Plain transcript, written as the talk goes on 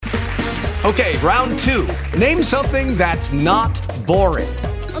Okay, round two. Name something that's not boring.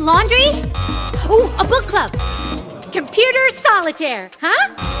 A laundry? Ooh, a book club. Computer solitaire,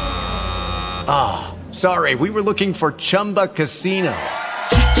 huh? Ah, sorry, we were looking for Chumba Casino.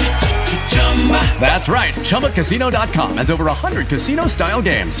 That's right, ChumbaCasino.com has over 100 casino-style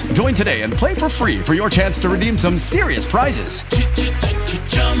games. Join today and play for free for your chance to redeem some serious prizes.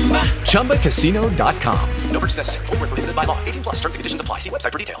 ChumbaCasino.com. No purchase necessary. Void where prohibited by law. 18 plus. Terms and conditions apply. See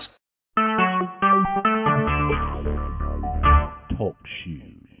website for details. Talk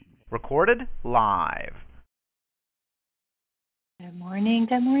shoes. Recorded live. Good morning,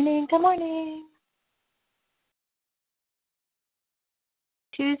 good morning, good morning.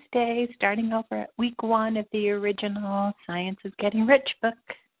 Tuesday, starting over at week 1 of the original Science is Getting Rich book.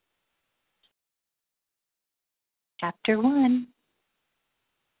 Chapter 1.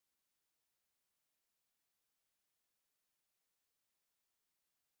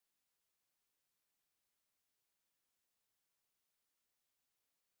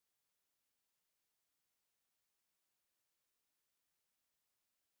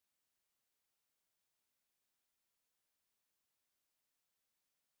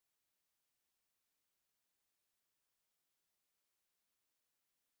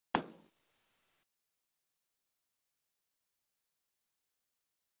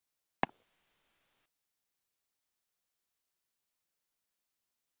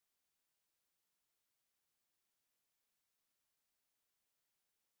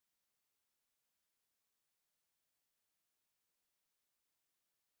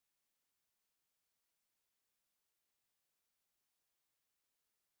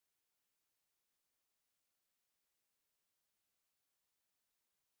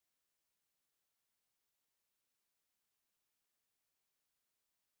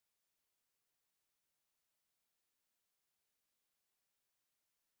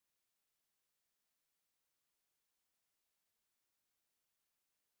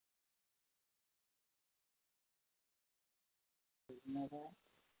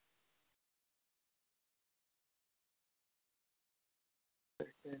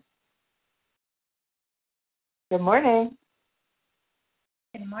 Good morning.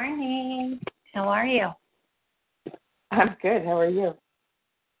 Good morning. How are you? I'm good. How are you?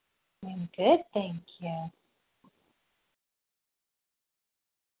 I'm good, thank you.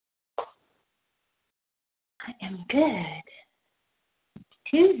 I am good.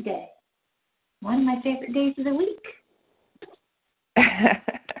 Tuesday, one of my favorite days of the week.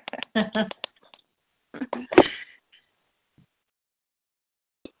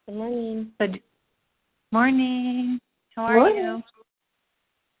 Good morning. Good morning. How are you?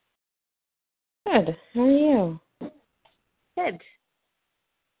 Good. How are you? Good.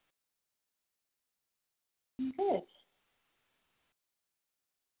 I'm good.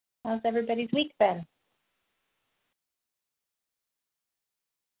 How's everybody's week been?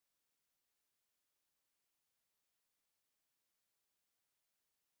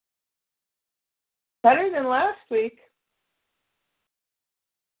 Better than last week.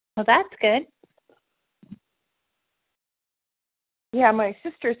 Well, that's good. Yeah, my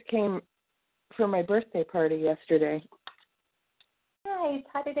sisters came for my birthday party yesterday. Nice.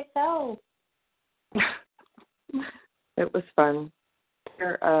 How did it go? It was fun.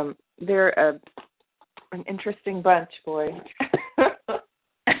 They're an interesting bunch, boy.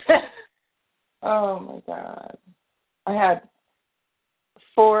 Oh my God! I had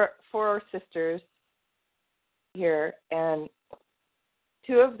four sisters here, and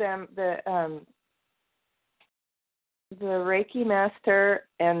two of them, the Reiki master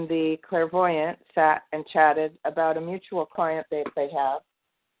and the clairvoyant, sat and chatted about a mutual client they have.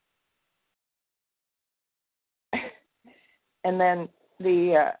 And then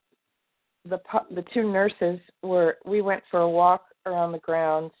the two nurses we went for a walk around the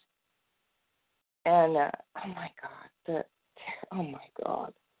grounds, and oh my God, the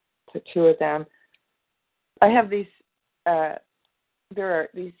two of them. I have these. There are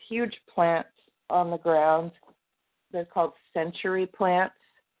these huge plants on the grounds. They're called century plants,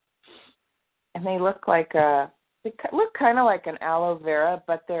 and they look like they look kind of like an aloe vera,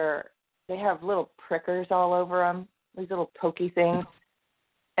 but they have little prickers all over them. These little pokey things.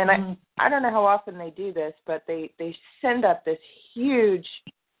 And I don't know how often they do this, but they send up this huge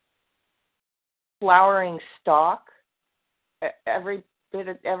flowering stalk every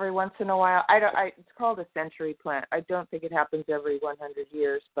once in a while. It's called a century plant. I don't think it happens every 100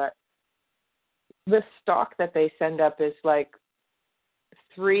 years, but the stalk that they send up is like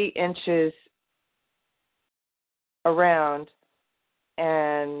 3 inches around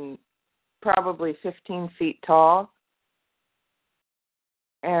and probably 15 feet tall.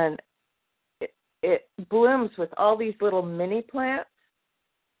 And it blooms with all these little mini plants,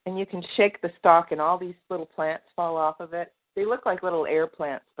 and you can shake the stalk, and all these little plants fall off of it. They look like little air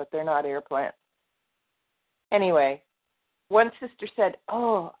plants, but they're not air plants. Anyway, one sister said,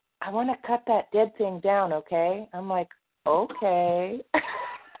 "Oh, I want to cut that dead thing down, okay?" I'm like, "Okay."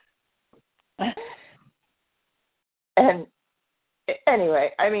 And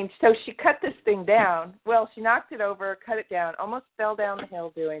anyway, I mean, so she cut this thing down. Well, she knocked it over, cut it down, almost fell down the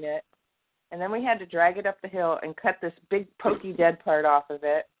hill doing it. And then we had to drag it up the hill and cut this big pokey dead part off of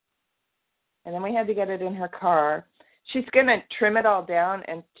it. And then we had to get it in her car. She's going to trim it all down,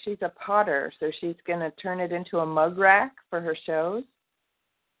 and she's a potter, so she's going to turn it into a mug rack for her shows.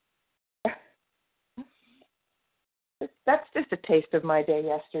 That's just a taste of my day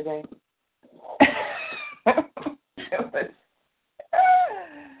yesterday.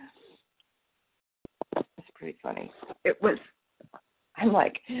 It's pretty funny. I'm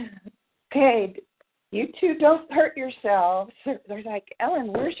like, okay, you two don't hurt yourselves. They're like,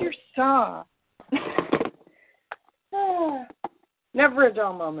 Ellen, where's your saw? Never a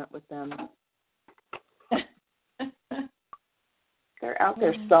dull moment with them. They're out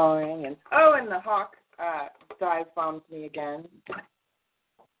there sawing, and the hawk dive bombed me again.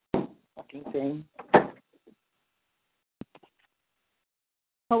 Fucking thing.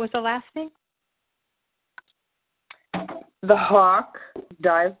 What was the last thing? The hawk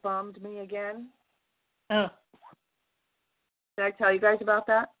dive bombed me again. Oh. Did I tell you guys about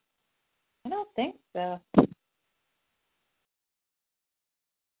that? I don't think so.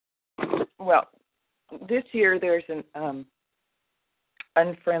 Well, this year there's an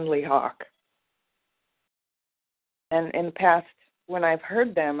unfriendly hawk. And in the past, when I've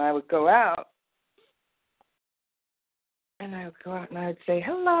heard them, I would go out. And I would go out and I would say,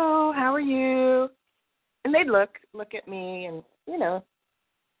 hello, how are you? And they'd look at me and,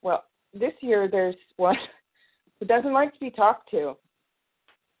 well, this year there's one who doesn't like to be talked to.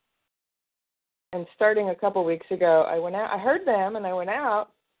 And starting a couple weeks ago, I went out. I heard them and I went out.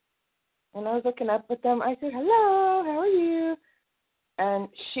 And I was looking up at them. I said, hello, how are you? And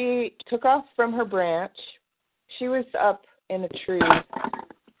she took off from her branch. She was up in a tree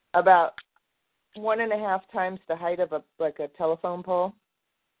about 1.5 times the height of a telephone pole.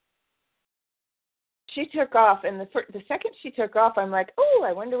 She took off, and the second she took off, I'm like, oh,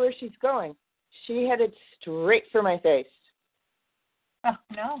 I wonder where she's going. She headed straight for my face. Oh,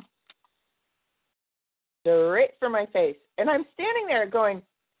 no. Straight for my face. And I'm standing there going,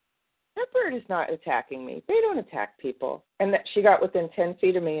 that bird is not attacking me. They don't attack people. And that she got within 10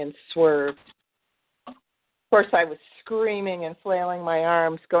 feet of me and swerved. Of course, I was screaming and flailing my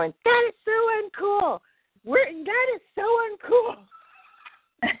arms, going, that is so uncool. That is so uncool.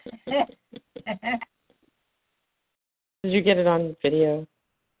 Did you get it on video?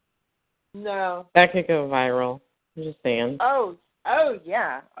 No. That could go viral. I'm just saying. Oh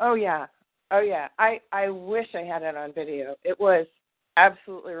yeah. I wish I had it on video. It was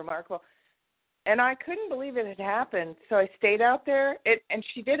absolutely remarkable. And I couldn't believe it had happened. So I stayed out there, and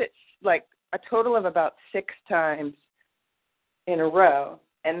she did it like a total of about 6 times in a row.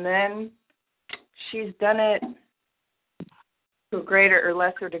 And then she's done it to a greater or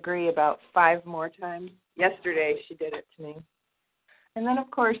lesser degree about 5 more times. Yesterday she did it to me. And then, of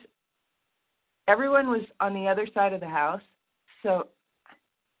course, everyone was on the other side of the house. So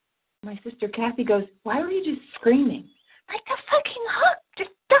my sister Kathy goes, why were you just screaming? Like, the fucking hawk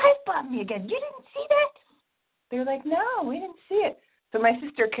just dive bombed me again. You didn't see that? They're like, no, we didn't see it. So my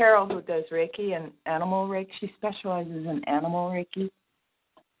sister Carol, who does Reiki and animal Reiki, she specializes in animal Reiki.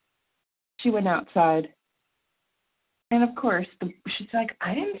 She went outside. And, of course, she's like,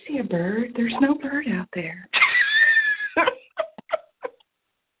 I didn't see a bird. There's no bird out there.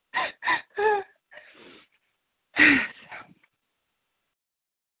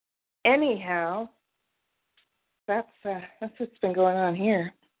 Anyhow, that's what's been going on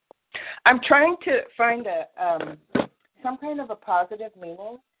here. I'm trying to find some kind of a positive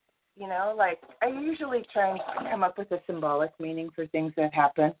meaning. Like I usually try and come up with a symbolic meaning for things that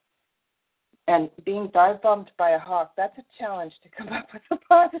happen. And being dive bombed by a hawk, that's a challenge to come up with a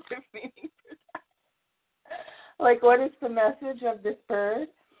positive meaning for that. Like, what is the message of this bird?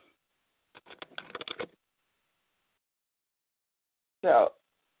 So,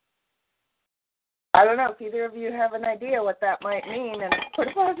 I don't know if either of you have an idea what that might mean, and put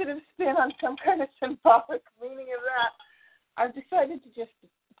a positive spin on some kind of symbolic meaning of that. I've decided to just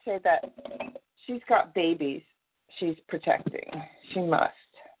say that she's got babies she's protecting. She must.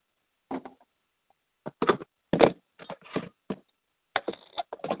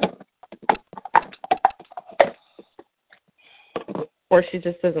 Or she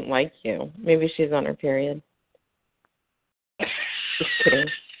just doesn't like you. Maybe she's on her period. Just kidding.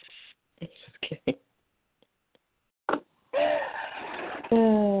 Just kidding.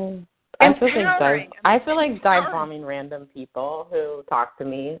 I feel like dive bombing random people who talk to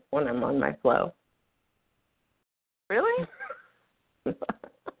me when I'm on my flow. Really?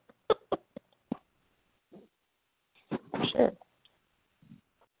 Sure.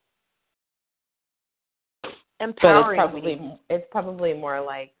 Empowering. But it's probably more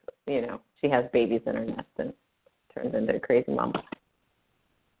like, she has babies in her nest and turns into a crazy mama.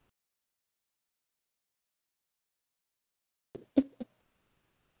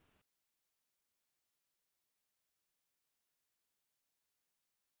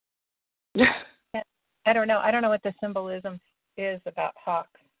 I don't know. I don't know what the symbolism is about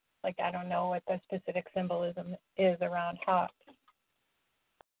hawks. Like, I don't know what the specific symbolism is around hawks.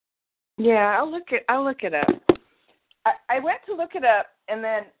 Yeah, I'll look it up. I went to look it up, and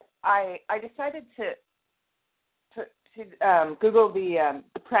then I decided to Google the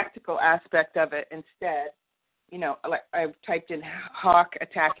practical aspect of it instead. Like I typed in hawk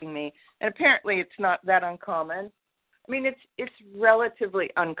attacking me, and apparently it's not that uncommon. I mean, it's relatively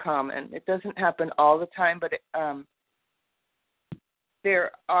uncommon. It doesn't happen all the time, but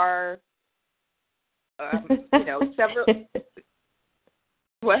there are, several.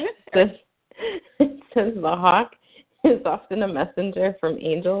 What? It says the hawk is often a messenger from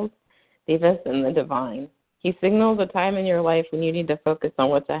angels, devas, and the divine. He signals a time in your life when you need to focus on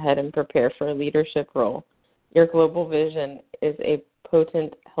what's ahead and prepare for a leadership role. Your global vision is a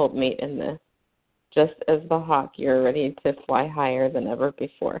potent helpmate in this. Just as the hawk, you're ready to fly higher than ever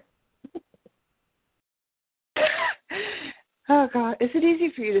before. Oh, God. Is it easy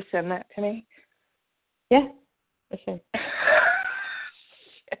for you to send that to me? Yeah, for sure.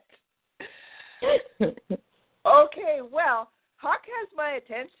 Okay, well, hawk has my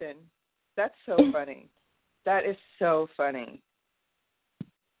attention. That's so funny. That is so funny.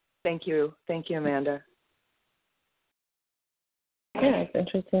 Thank you. Thank you, Amanda. Yeah, it's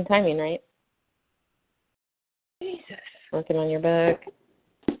interesting timing, right? Jesus. Working on your book.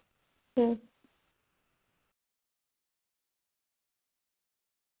 Yeah.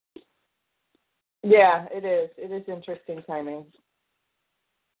 Yeah, it is. It is interesting timing.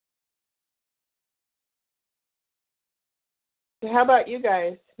 So how about you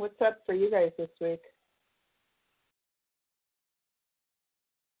guys? What's up for you guys this week?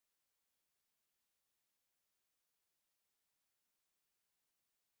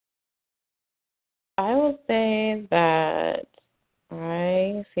 I will say that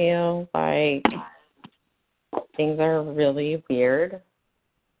I feel like things are really weird.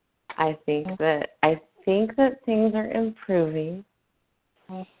 I think that things are improving.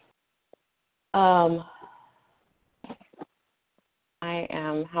 I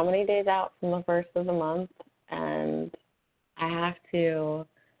am how many days out from the first of the month, and I have 2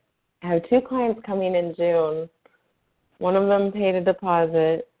 clients coming in June. One of them paid a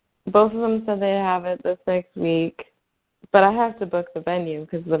deposit. Both of them said they have it this next week, but I have to book the venue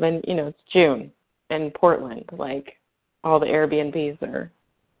because the venue, it's June in Portland. Like, all the Airbnbs are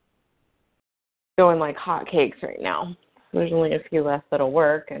going like hotcakes right now. There's only a few left that'll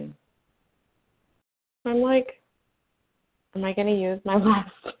work, and I'm like, am I going to use my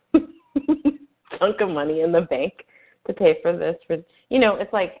last chunk of money in the bank to pay for this?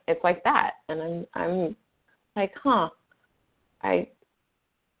 It's like that, and I'm like,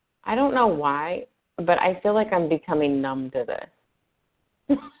 I don't know why, but I feel like I'm becoming numb to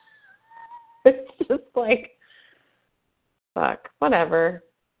this. It's just like, fuck, whatever.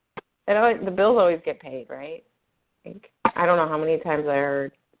 The bills always get paid, right? I don't know how many times I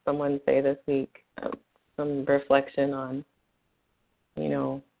heard someone say this week, some reflection on,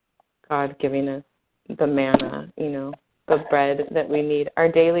 God giving us the manna, the bread that we need, our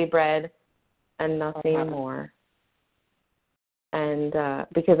daily bread, and nothing more. And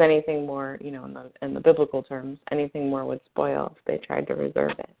because anything more, in the biblical terms, anything more would spoil if they tried to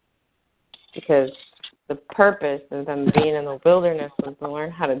reserve it. Because the purpose of them being in the wilderness was to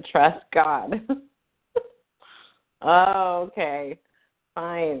learn how to trust God. Oh, okay.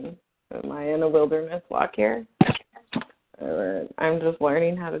 Fine. Am I in a wilderness walk here? I'm just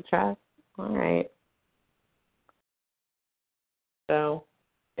learning how to trust. All right. So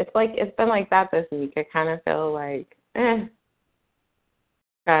it's been like that this week. I kind of feel like,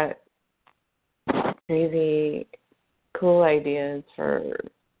 got crazy cool ideas for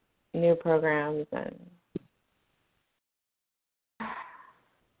new programs, and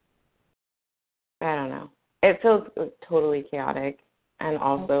I don't know. It feels totally chaotic, and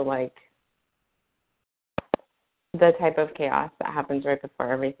also like the type of chaos that happens right before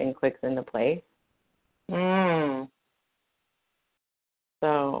everything clicks into place.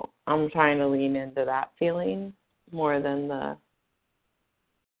 So I'm trying to lean into that feeling more than the,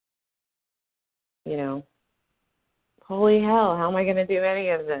 holy hell, how am I going to do any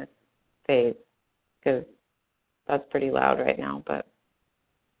of this phase? Because that's pretty loud right now. But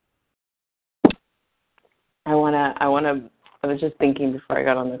I was just thinking before I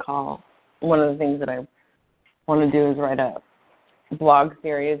got on the call, one of the things that I want to do is write a blog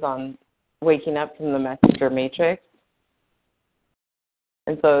series on waking up from the messenger matrix.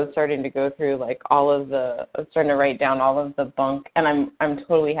 And so I was starting to go through I was starting to write down all of the bunk, and I'm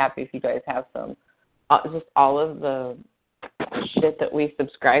totally happy if you guys have some, just all of the shit that we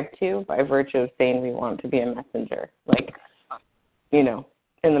subscribe to by virtue of saying we want to be a messenger. In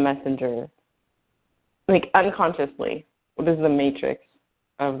the messenger, unconsciously, what is the matrix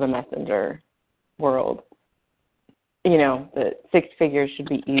of the messenger world? That 6 figures should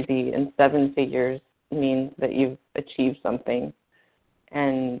be easy and 7 figures means that you've achieved something.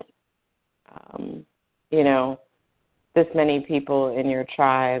 And, this many people in your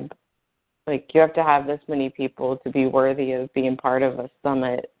tribe, you have to have this many people to be worthy of being part of a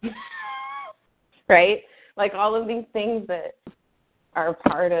summit, right? All of these things that are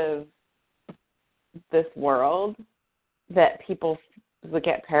part of this world that people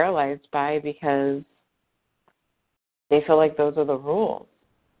get paralyzed by because they feel like those are the rules.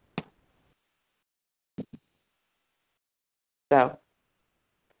 So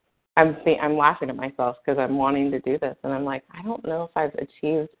I'm laughing at myself because I'm wanting to do this, and I'm like, I don't know if I've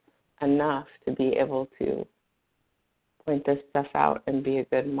achieved enough to be able to point this stuff out and be a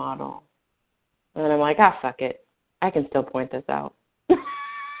good model. And then I'm like, fuck it. I can still point this out.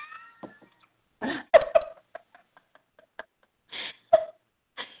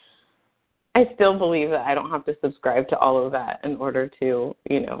 I still believe that I don't have to subscribe to all of that in order to,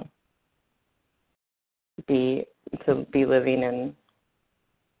 be living in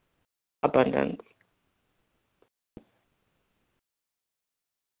abundance.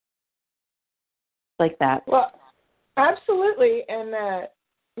 Like that. Well, absolutely. And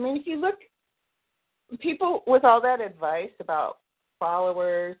if you look, people with all that advice about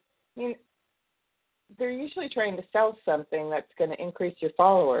followers, they're usually trying to sell something that's going to increase your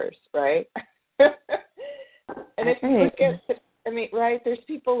followers, right? And if you look at, right, there's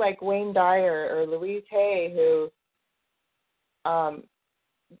people like Wayne Dyer or Louise Hay who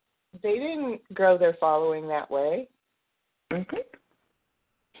they didn't grow their following that way. Mm-hmm.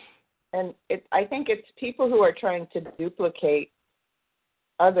 And I think it's people who are trying to duplicate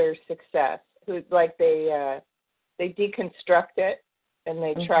other success, who they deconstruct it and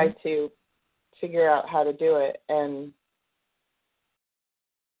they try to figure out how to do it. And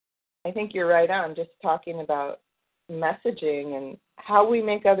I think you're right on, just talking about messaging and how we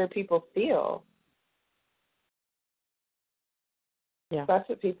make other people feel. Yeah. That's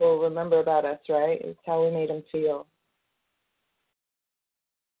what people remember about us, right? It's how we made them feel.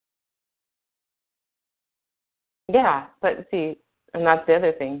 Yeah, but see, and that's the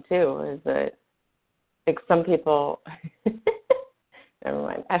other thing too, is that some people, never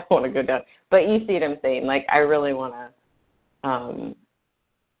mind, I don't want to go down, but you see what I'm saying. I really want to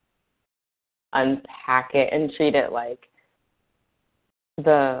unpack it and treat it like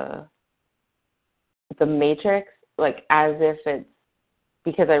the matrix, as if it's,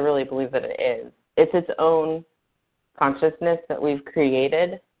 because I really believe that it is. It's its own consciousness that we've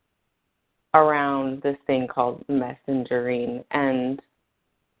created around this thing called messengering, and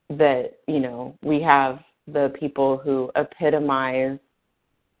that, we have the people who epitomize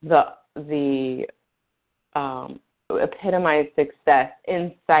the epitomize success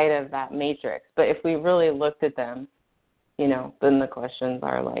inside of that matrix. But if we really looked at them, then the questions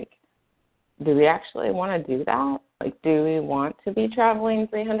are do we actually want to do that? Do we want to be traveling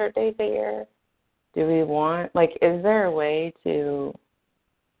 300 days a year? Do we want, is there a way to,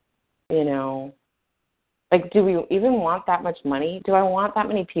 do we even want that much money? Do I want that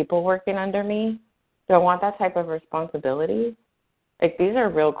many people working under me? Do I want that type of responsibility? These are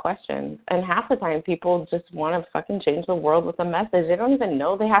real questions. And half the time people just want to fucking change the world with a message. They don't even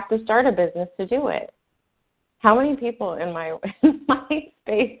know they have to start a business to do it. How many people in my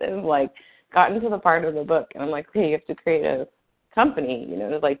space have gotten to the part of the book and I'm like, okay, you have to create a company,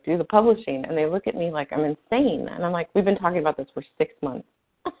 to do the publishing, and they look at me like I'm insane. And I'm like, we've been talking about this for 6 months.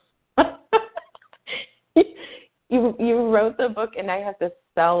 You wrote the book and now you have to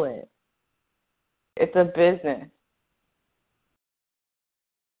sell it. It's a business.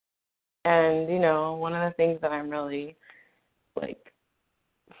 And, one of the things that I'm really,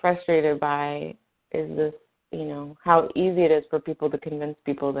 frustrated by is this you know, how easy it is for people to convince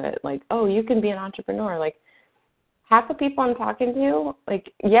people that, like, oh, you can be an entrepreneur. Like, half the people I'm talking to,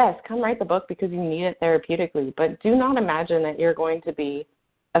 like, yes, come write the book because you need it therapeutically, but do not imagine that you're going to be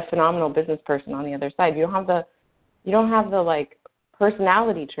a phenomenal business person on the other side. You don't have the like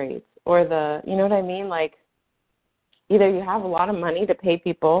personality traits or the, you know what I mean? Like, either you have a lot of money to pay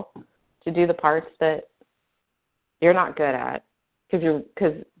people to do the parts that you're not good at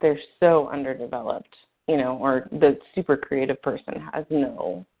because they're so underdeveloped, you know, or the super creative person has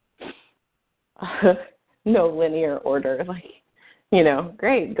no linear order. Like, you know,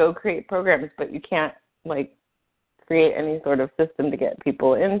 great, go create programs, but you can't, like, create any sort of system to get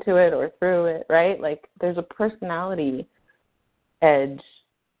people into it or through it, right? Like, there's a personality edge,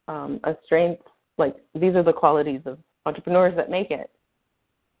 a strength. Like, these are the qualities of entrepreneurs that make it.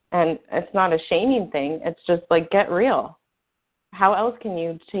 And it's not a shaming thing. It's just, like, get real. How else can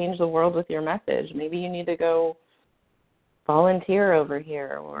you change the world with your message? Maybe you need to go volunteer over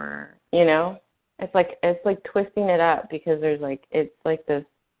here, or, you know, it's like twisting it up because it's like this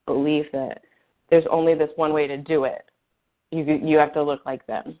belief that there's only this one way to do it. You have to look like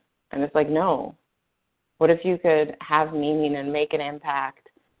them. And it's like, no. What if you could have meaning and make an impact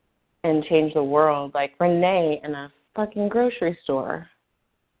and change the world? Like Renee in a fucking grocery store.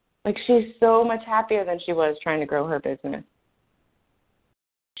 Like, she's so much happier than she was trying to grow her business.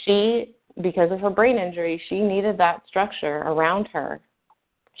 She, because of her brain injury, she needed that structure around her.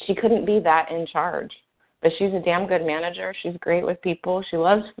 She couldn't be that in charge. But she's a damn good manager. She's great with people. She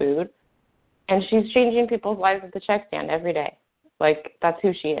loves food. And she's changing people's lives at the check stand every day. Like, that's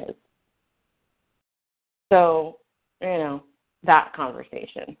who she is. So, you know, that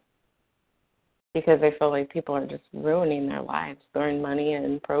conversation. Because I feel like people are just ruining their lives, throwing money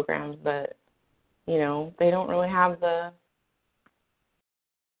in programs that, you know, they don't really have the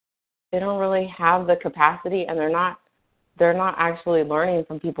capacity, and they're not actually learning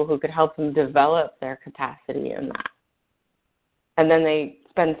from people who could help them develop their capacity in that. And then they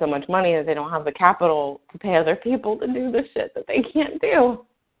spend so much money that they don't have the capital to pay other people to do the shit that they can't do.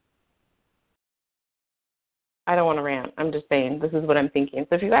 I don't want to rant. I'm just saying this is what I'm thinking.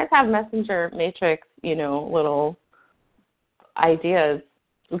 So if you guys have Messenger Matrix, you know, little ideas,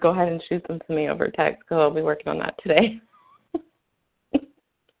 go ahead and shoot them to me over text because I'll be working on that today.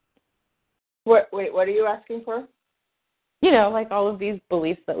 What are you asking for? You know, like all of these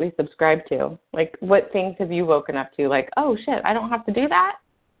beliefs that we subscribe to. Like, what things have you woken up to? Like, oh, shit, I don't have to do that?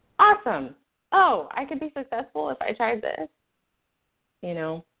 Awesome. Oh, I could be successful if I tried this. You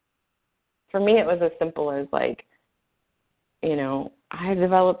know, for me it was as simple as, like, you know, I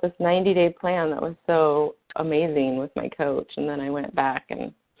developed this 90-day plan that was so amazing with my coach, and then I went back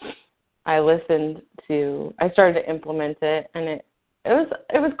and I started to implement it, and it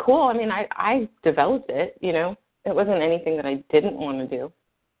was cool. I mean, I developed it, you know. It wasn't anything that I didn't want to do.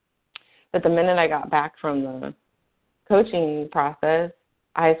 But the minute I got back from the coaching process,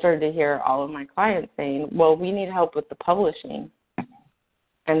 I started to hear all of my clients saying, well, we need help with the publishing.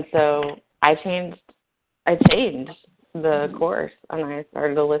 And so I changed the course, and I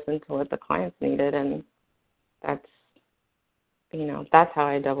started to listen to what the clients needed, and that's how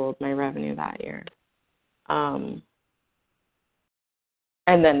I doubled my revenue that year.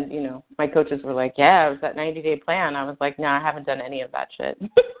 And then, you know, my coaches were like, yeah, it was that 90-day plan. I was like, no, I haven't done any of that shit.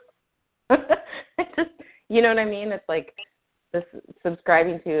 It's just, you know what I mean? It's like this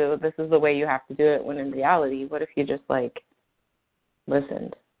subscribing to this is the way you have to do it, when in reality, what if you just, like,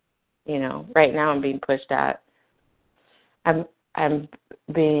 listened? You know, right now I'm being pushed at. I'm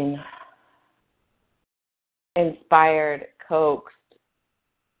being inspired, coaxed,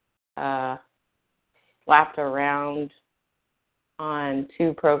 slapped around on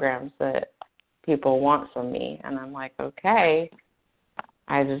 2 programs that people want from me, and I'm like, okay,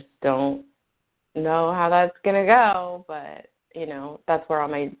 I just don't know how that's gonna go, but you know, that's where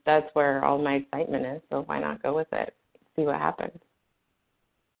all my excitement is, so why not go with it, see what happens.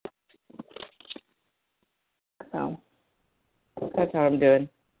 So that's how I'm doing.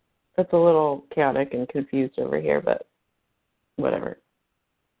 It's a little chaotic and confused over here, but whatever.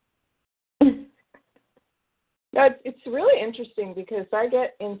 No, it's really interesting because I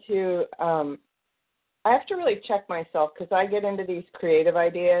get into, I have to really check myself because I get into these creative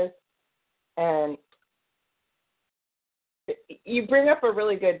ideas, and you bring up a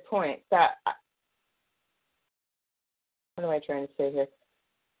really good point that, what am I trying to say here?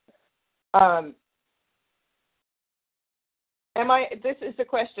 This is the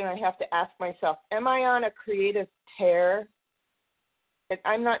question I have to ask myself, am I on a creative tear?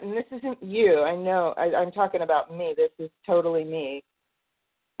 I'm not, and this isn't you, I know, I'm talking about me, this is totally me.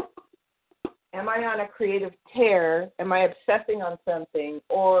 am I on a creative tear? Am I obsessing on something?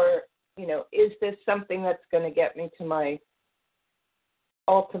 Or, is this something that's going to get me to my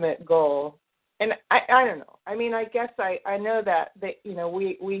ultimate goal? And I don't know. I mean, I guess I know that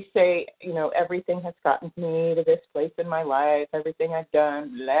we say, everything has gotten me to this place in my life, everything I've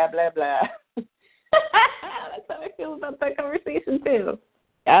done, blah, blah, blah. That's how I feel about that conversation, too.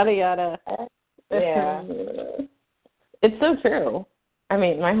 Yada, yada. Yeah. It's so true. I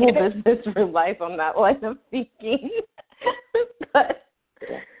mean, my whole business relies on that line of thinking. But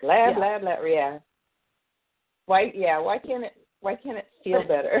blah, blah, blah, yeah. Why can't it feel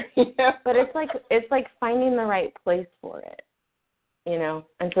better? But it's like finding the right place for it,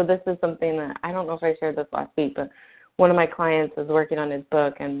 And so this is something that, I don't know if I shared this last week, but one of my clients is working on his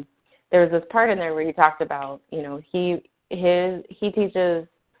book, and there was this part in there where he talked about, he teaches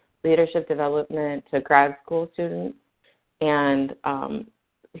leadership development to grad school students, and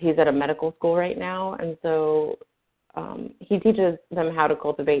he's at a medical school right now, and so he teaches them how to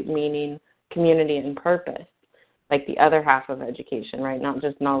cultivate meaning, community, and purpose, like the other half of education, right? Not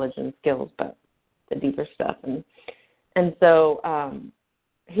just knowledge and skills, but the deeper stuff. And so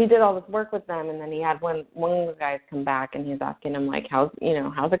he did all this work with them, and then he had one of the guys come back, and he's asking him, like, how's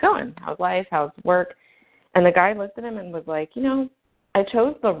it going? How's life? How's work? And the guy looked at him and was like, I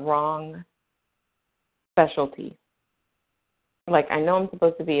chose the wrong specialty. Like, I know I'm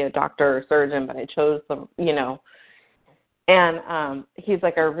supposed to be a doctor or surgeon, but I chose the, And he's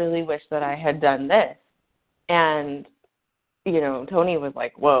like, I really wish that I had done this. And, Tony was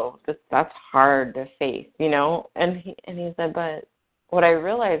like, whoa, that's hard to face, And he said, but what I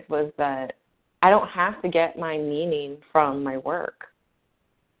realized was that I don't have to get my meaning from my work.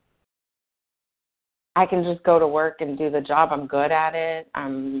 I can just go to work and do the job. I'm good at it.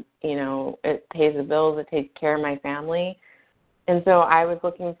 It pays the bills. It takes care of my family. And so I was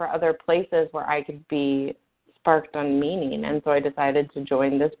looking for other places where I could be sparked on meaning. And so I decided to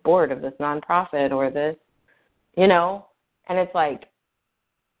join this board of this nonprofit or this, and it's like,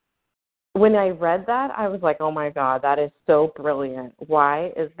 when I read that, I was like, oh my God, that is so brilliant.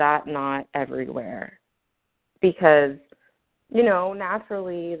 Why is that not everywhere? Because,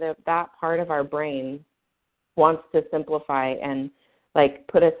 naturally that part of our brain wants to simplify and like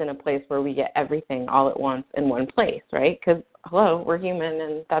put us in a place where we get everything all at once in one place, right? Because, hello, we're human,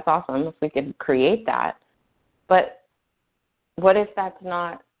 and that's awesome if we could create that. But what if that's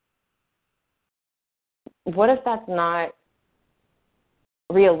not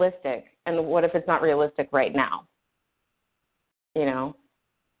realistic? And what if it's not realistic right now?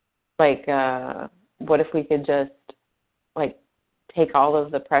 What if we could just, take all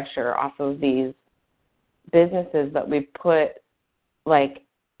of the pressure off of these businesses that we put,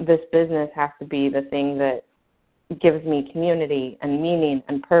 this business has to be the thing that gives me community and meaning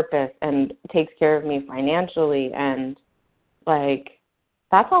and purpose and takes care of me financially. And,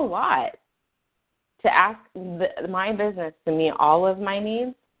 that's a lot to ask my business to meet all of my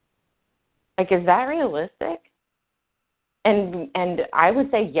needs. Is that realistic? And I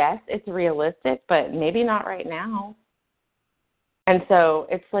would say, yes, it's realistic, but maybe not right now. And so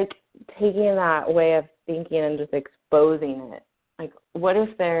it's like taking that way of thinking and just exposing it. What if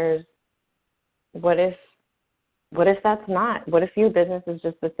that's not? What if your business is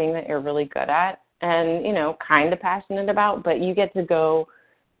just the thing that you're really good at and, kind of passionate about, but you get to go,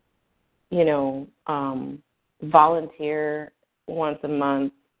 volunteer once a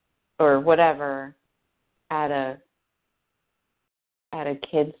month or whatever at a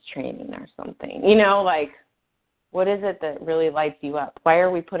kids training or something, what is it that really lights you up? Why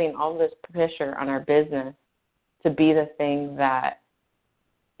are we putting all this pressure on our business to be the thing that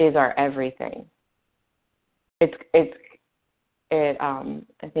is our everything? I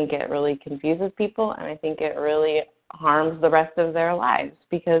think it really confuses people, and I think it really harms the rest of their lives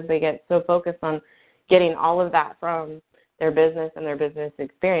because they get so focused on getting all of that from their business and their business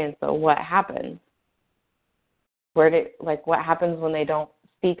experience. So what happens? What happens when they don't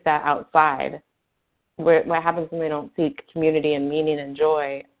seek that outside? What happens when they don't seek community and meaning and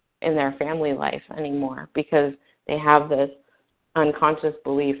joy in their family life anymore because they have this unconscious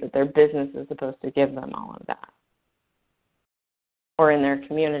belief that their business is supposed to give them all of that, or in their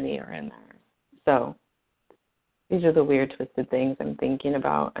community or in theirs. So these are the weird, twisted things I'm thinking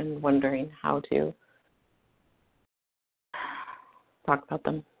about and wondering how to talk about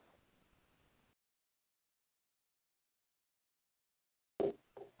them.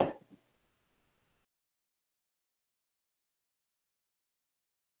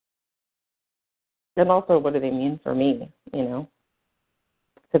 And also, what do they mean for me,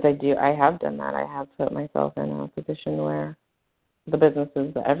 Because I have done that. I have put myself in a position where the business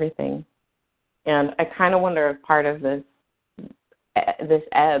is everything. And I kind of wonder if part of this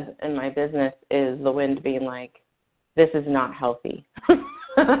ebb in my business is the wind being like, this is not healthy.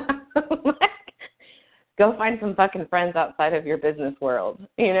 Go find some fucking friends outside of your business world.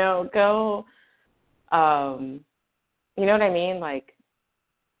 Go, you know what I mean? Like,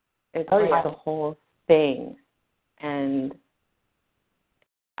 it's the whole thing. And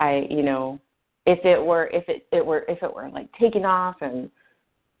if it were like taking off and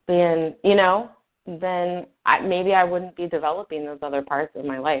being, then maybe I wouldn't be developing those other parts of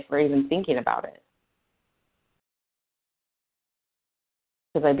my life or even thinking about it.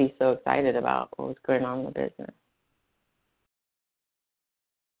 Because I'd be so excited about what was going on in the business.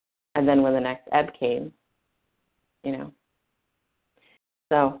 And then when the next ebb came,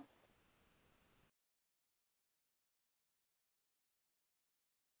 so.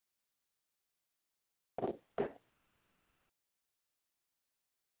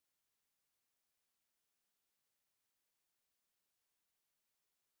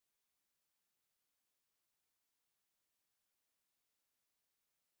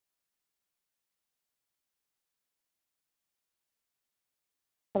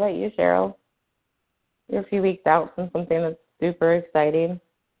 How about you, Cheryl? You're a few weeks out from something that's super exciting.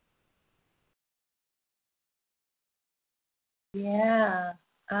 Yeah,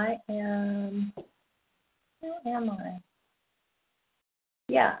 I am. Where am I?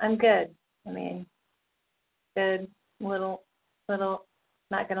 Yeah, I'm good. I mean, good. Little,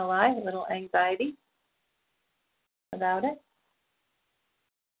 not going to lie, a little anxiety about it,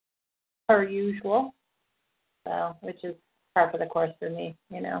 per usual. So, which is par for the course for me,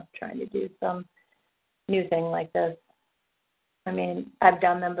 trying to do some new thing like this. I mean, I've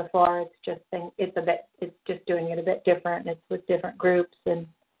done them before. It's just doing it a bit different. It's with different groups, and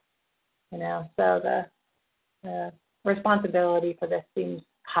so the responsibility for this seems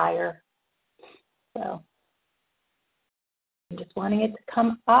higher. So I'm just wanting it to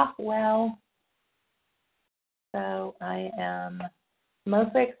come off well. So I am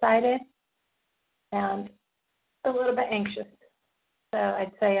mostly excited and a little bit anxious. So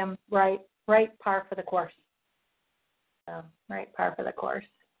I'd say I'm right par for the course. So right par for the course.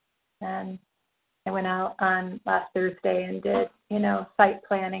 And I went out on last Thursday and did, site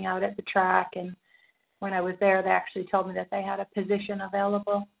planning out at the track. And when I was there, they actually told me that they had a position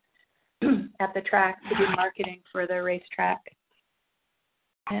available at the track to do marketing for their racetrack.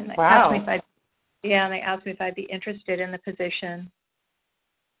 And they asked me if I'd be interested in the position.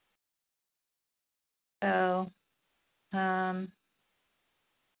 So, so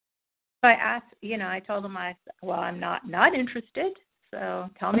I asked, I told them, I'm not interested. So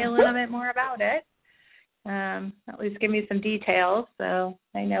tell me a little bit more about it. At least give me some details so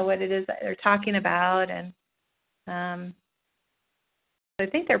I know what it is that they're talking about. And I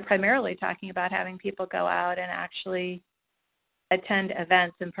think they're primarily talking about having people go out and actually attend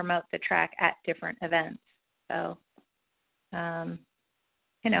events and promote the track at different events. So,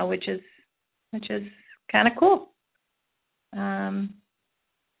 which is kind of cool.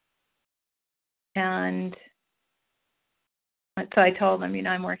 And so I told them,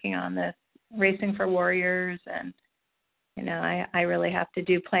 I'm working on this Racing for Warriors, and, I really have to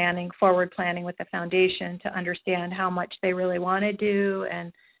do forward planning with the foundation to understand how much they really want to do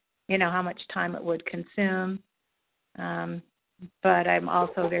and, how much time it would consume. But I'm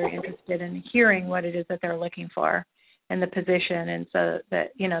also very interested in hearing what it is that they're looking for in the position. And so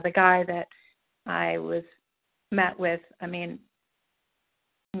that, the guy that I was met with,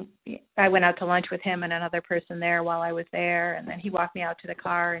 I went out to lunch with him and another person there while I was there, and then he walked me out to the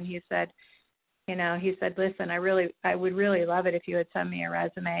car and he said, listen, I would really love it if you would send me a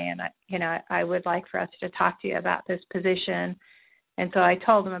resume, and I would like for us to talk to you about this position. And so I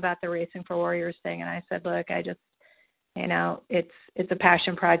told him about the Racing for Warriors thing, and I said, look, I just, it's a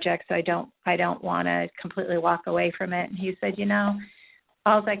passion project, so I don't want to completely walk away from it. And he said,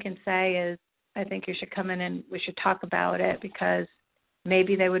 all I can say is I think you should come in and we should talk about it, because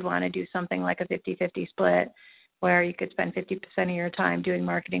maybe they would want to do something like a 50-50 split where you could spend 50% of your time doing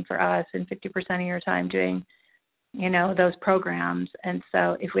marketing for us and 50% of your time doing, those programs. And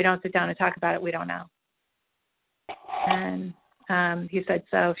so if we don't sit down and talk about it, we don't know. And he said,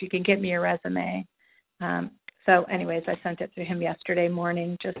 so if you can get me a resume. So anyways, I sent it to him yesterday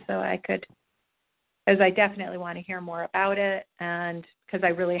morning just so I could, as I definitely want to hear more about it, and because I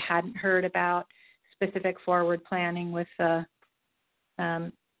really hadn't heard about specific forward planning with the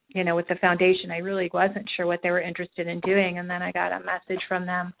with the foundation. I really wasn't sure what they were interested in doing. And then I got a message from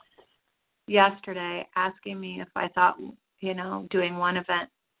them yesterday asking me if I thought, doing one event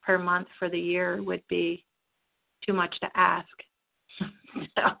per month for the year would be too much to ask.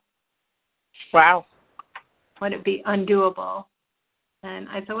 So Wow. Would it be undoable? And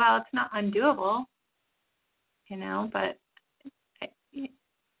I said, well, it's not undoable, but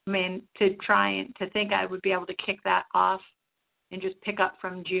I mean, to try and to think I would be able to kick that off and just pick up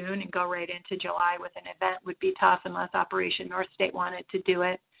from June and go right into July with an event would be tough unless Operation North State wanted to do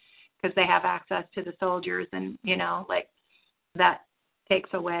it because they have access to the soldiers and, that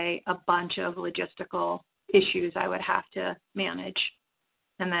takes away a bunch of logistical issues I would have to manage.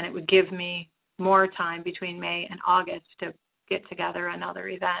 And then it would give me more time between May and August to get together another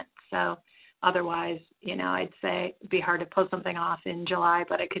event. So otherwise, I'd say it'd be hard to pull something off in July,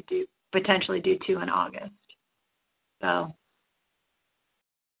 but I could potentially do 2 in August. So,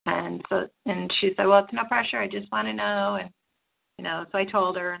 and she said, well, it's no pressure. I just want to know. And, so I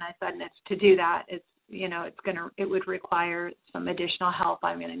told her and I said, and to do that, it would require some additional help.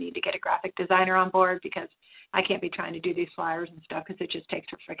 I'm going to need to get a graphic designer on board because I can't be trying to do these flyers and stuff because it just takes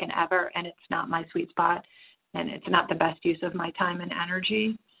for freaking ever and it's not my sweet spot and it's not the best use of my time and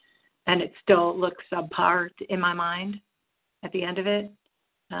energy and it still looks subpar in my mind at the end of it.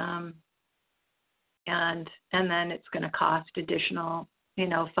 And then it's going to cost additional,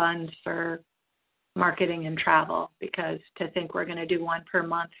 funds for marketing and travel because to think we're going to do one per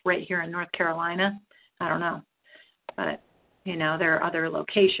month right here in North Carolina, I don't know. But, there are other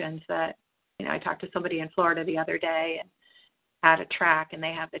locations that, I talked to somebody in Florida the other day and had a track and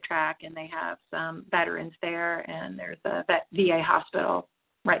they have the track and they have some veterans there and there's a VA hospital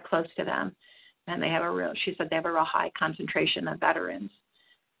right close to them. And she said they have a real high concentration of veterans.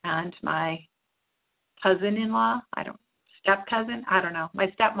 And my cousin-in-law, my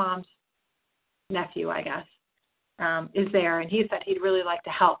stepmom's nephew, I guess, is there. And he said he'd really like to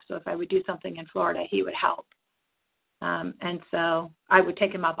help. So if I would do something in Florida, he would help. And so I would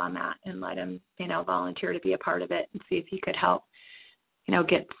take him up on that and let him, volunteer to be a part of it and see if he could help,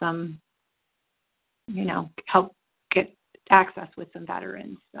 get some, help get access with some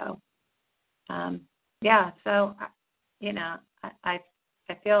veterans. So, so, I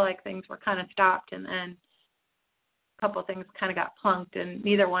feel like things were kind of stopped and then a couple of things kind of got plunked and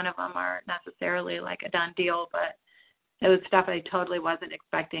neither one of them are necessarily like a done deal, but it was stuff I totally wasn't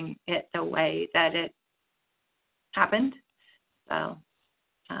expecting it the way that it happened. So,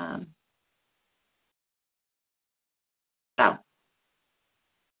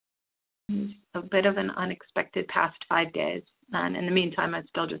 it's a bit of an unexpected past 5 days. And in the meantime, I've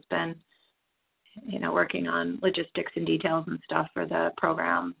still just been, working on logistics and details and stuff for the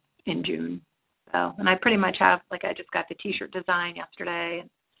program in June. So, and I pretty much have, I just got the T-shirt design yesterday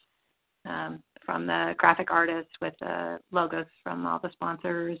from the graphic artist with the logos from all the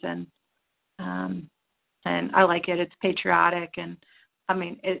sponsors and I like it. It's patriotic, and I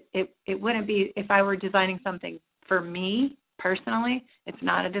mean, it wouldn't be if I were designing something for me personally. It's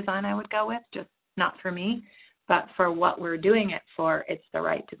not a design I would go with, just not for me. But for what we're doing it for, it's the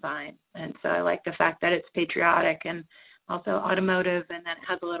right design. And so I like the fact that it's patriotic and also automotive, and then it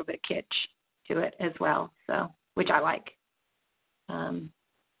has a little bit of kitsch to it as well. So, which I like. So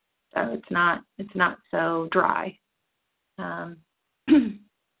it's not so dry. So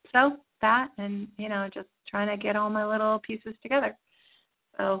that and, just trying to get all my little pieces together.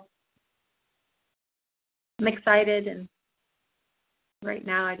 So I'm excited, and right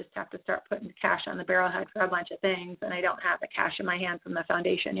now I just have to start putting the cash on the barrelhead for a bunch of things, and I don't have the cash in my hand from the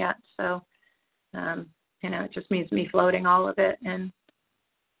foundation yet. So, it just means me floating all of it, and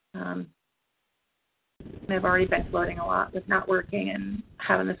I've already been floating a lot with not working and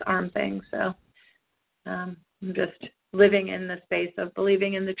having this arm thing. So I'm just living in the space of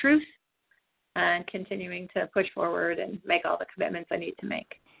believing in the truth and continuing to push forward and make all the commitments I need to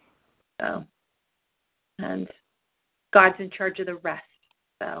make. So, and God's in charge of the rest.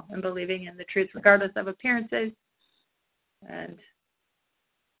 So I'm believing in the truth regardless of appearances. And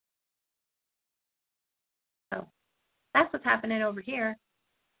so that's what's happening over here.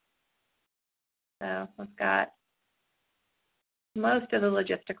 So I've got most of the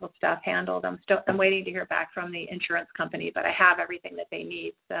logistical stuff handled. I'm waiting to hear back from the insurance company, but I have everything that they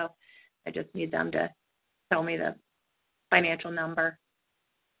need. So I just need them to tell me the financial number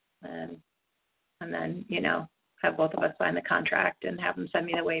and then, have both of us sign the contract and have them send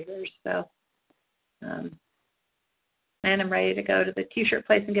me the waivers. So, and I'm ready to go to the T-shirt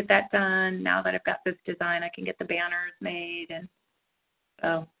place and get that done. Now that I've got this design, I can get the banners made. And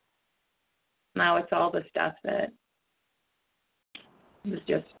so now it's all the stuff that was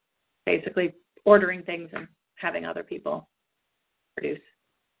just basically ordering things and having other people produce.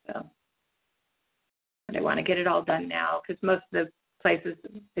 So, and I want to get it all done now because most of the places,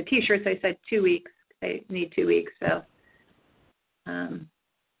 the T-shirts, they said 2 weeks. They need 2 weeks. So,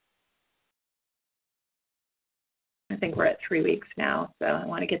 think we're at 3 weeks now, so I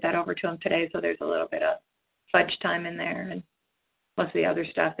want to get that over to him today, so there's a little bit of fudge time in there. And most of the other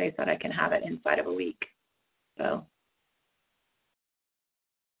stuff, they said I can have it inside of a week. So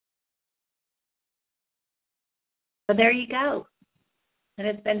there you go. And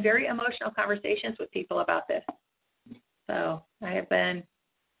it's been very emotional conversations with people about this. So I have been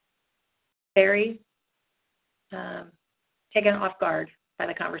very taken off guard by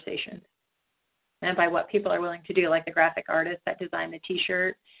the conversations and by what people are willing to do. Like the graphic artist that designed the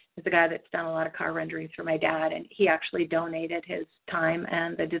T-shirt is a guy that's done a lot of car renderings for my dad, and he actually donated his time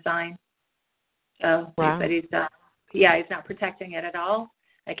and the design. So wow. He said he's not protecting it at all.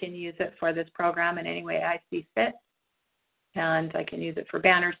 I can use it for this program in any way I see fit, and I can use it for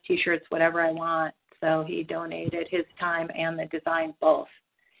banners, T-shirts, whatever I want. So he donated his time and the design both.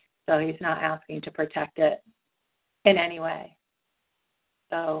 So he's not asking to protect it in any way.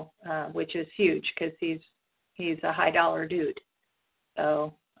 So, which is huge because he's a high dollar dude.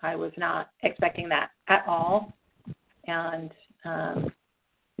 So I was not expecting that at all. And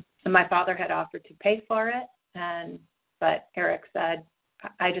my father had offered to pay for it, but Eric said,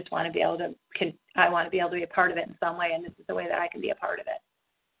 I just want to be able to be a part of it in some way, and this is the way that I can be a part of it.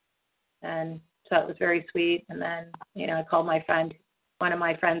 And so it was very sweet. And then, I called my friend, one of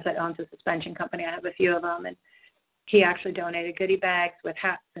my friends that owns a suspension company. I have a few of them, and he actually donated goodie bags with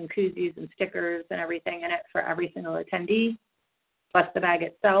hats and koozies and stickers and everything in it for every single attendee, plus the bag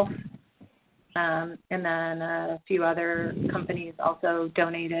itself. And then a few other companies also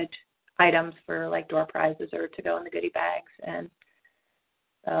donated items for like door prizes or to go in the goodie bags. And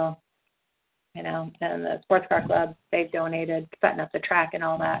so, and the sports car club, they've donated setting up the track and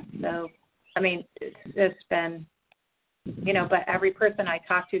all that. So, I mean, it's been, but every person I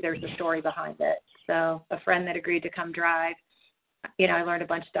talk to, there's a story behind it. So a friend that agreed to come drive, I learned a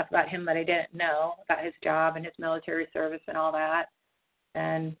bunch of stuff about him that I didn't know, about his job and his military service and all that.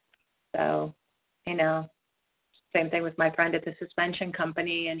 And so, same thing with my friend at the suspension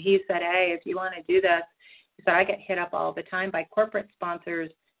company. And he said, hey, if you want to do this, he said, I get hit up all the time by corporate sponsors.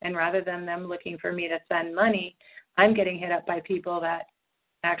 And rather than them looking for me to send money, I'm getting hit up by people that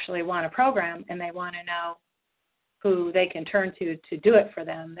actually want a program, and they want to know who they can turn to do it for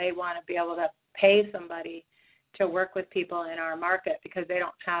them. They want to be able to pay somebody to work with people in our market because they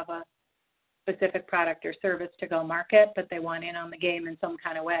don't have a specific product or service to go market, but they want in on the game in some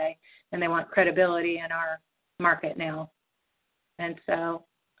kind of way, and they want credibility in our market now. And so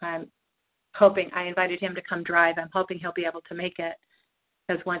I'm hoping, I invited him to come drive. I'm hoping he'll be able to make it,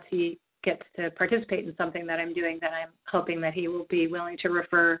 because once he gets to participate in something that I'm doing, then I'm hoping that he will be willing to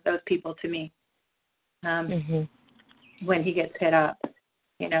refer those people to me when he gets hit up,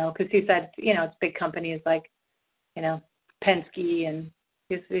 because he said, it's big companies like, Penske, and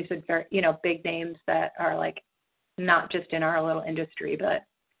these are very, big names that are like not just in our little industry, but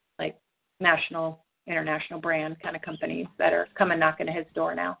like national, international brand kind of companies that are coming knocking at his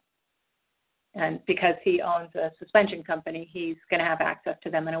door now. And because he owns a suspension company, he's going to have access to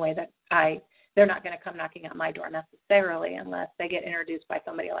them in a way that they're not going to come knocking at my door necessarily unless they get introduced by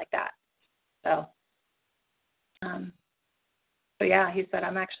somebody like that. So yeah, he said,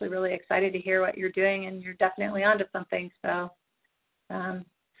 I'm actually really excited to hear what you're doing, and you're definitely onto something. So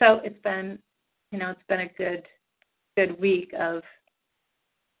it's been, it's been a good week of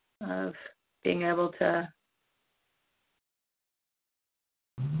being able to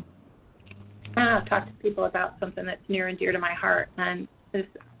talk to people about something that's near and dear to my heart. And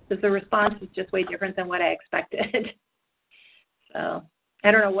the response is just way different than what I expected. So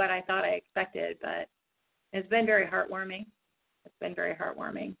I don't know what I thought I expected, but it's been very heartwarming. It's been very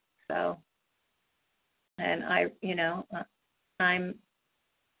heartwarming. So, and I'm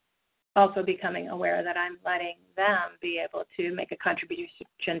also becoming aware that I'm letting them be able to make a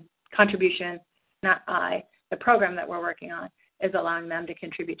contribution, not I. The program that we're working on is allowing them to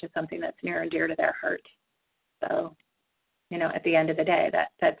contribute to something that's near and dear to their heart. So, at the end of the day,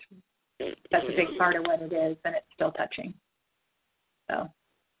 that's a big part of what it is, and it's still touching. So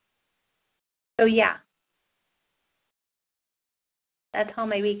yeah. That's how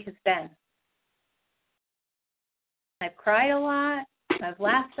my week has been. I've cried a lot. I've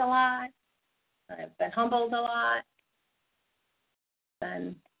laughed a lot. I've been humbled a lot. It's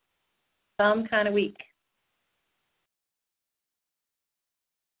been some kind of week.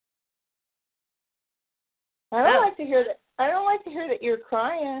 I don't like to hear that you're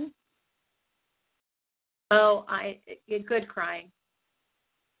crying. Oh, good crying.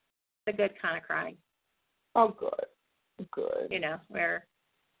 It's a good kind of crying. Oh, good. Where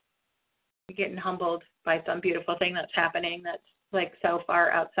you're getting humbled by some beautiful thing that's happening that's like so far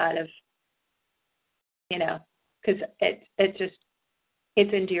outside of, because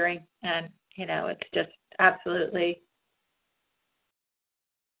it's endearing, and, it's just absolutely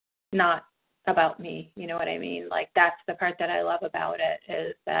not about me. You know what I mean? Like, that's the part that I love about it,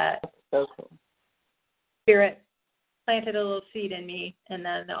 is that So cool. Spirit planted a little seed in me, and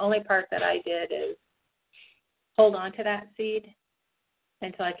then the only part that I did is hold on to that seed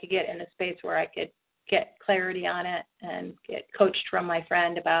until I could get in a space where I could get clarity on it and get coached from my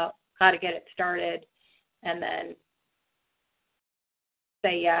friend about how to get it started, and then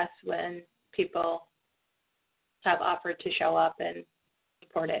say yes when people have offered to show up and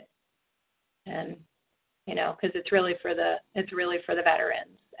support it. And, because it's really for the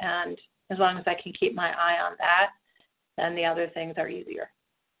veterans. And as long as I can keep my eye on that, then the other things are easier.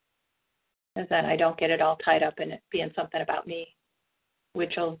 And then I don't get it all tied up in it being something about me,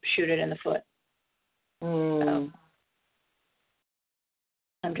 which will shoot it in the foot. So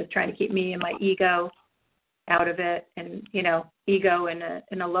I'm just trying to keep me and my ego out of it, and, ego in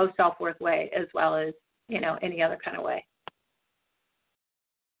a low self-worth way, as well as, any other kind of way.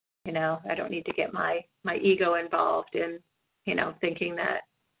 I don't need to get my ego involved in, thinking that,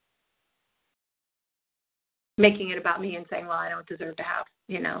 making it about me and saying, well, I don't deserve to have,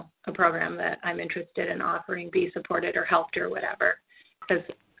 a program that I'm interested in offering, be supported or helped or whatever. Because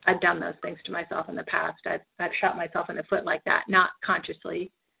I've done those things to myself in the past. I've shot myself in the foot like that, not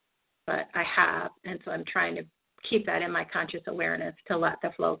consciously, but I have. And so I'm trying to keep that in my conscious awareness to let the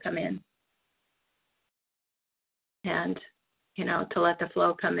flow come in. And, to let the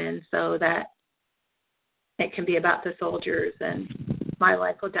flow come in so that it can be about the soldiers, and my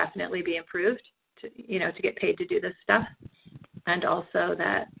life will definitely be improved to get paid to do this stuff. And also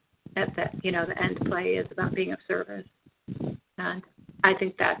that the end play is about being of service. And I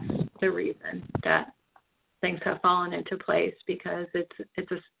think that's the reason that things have fallen into place, because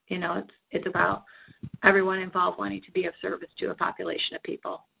it's about everyone involved wanting to be of service to a population of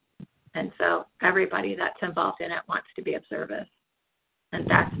people. And so everybody that's involved in it wants to be of service. And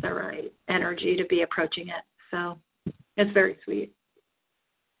that's the right energy to be approaching it. So it's very sweet.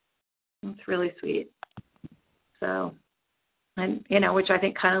 It's really sweet. So, and, which I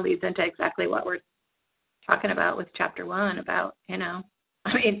think kind of leads into exactly what we're talking about with chapter 1 about,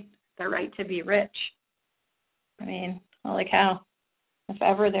 the right to be rich. Holy cow. If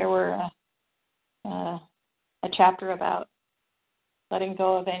ever there were a chapter about letting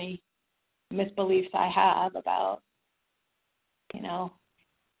go of any misbeliefs I have about,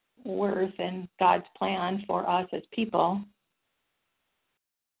 worth and God's plan for us as people,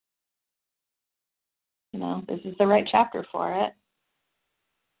 this is the right chapter for it.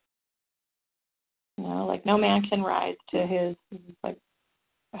 Like, no man can rise to his, like,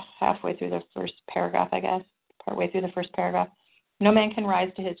 halfway through the first paragraph, I guess, partway through the first paragraph. No man can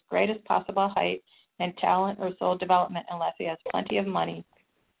rise to his greatest possible height in talent or soul development unless he has plenty of money,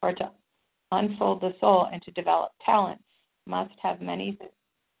 or to unfold the soul and to develop talent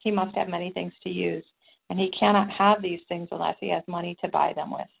he must have many things to use, and he cannot have these things unless he has money to buy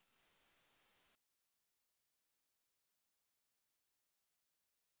them with.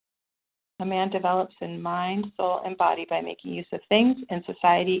 A man develops in mind, soul, and body by making use of things, and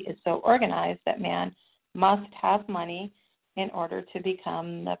society is so organized that man must have money in order to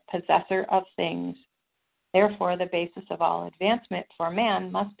become the possessor of things. Therefore, the basis of all advancement for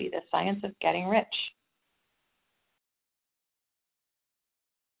man must be the science of getting rich.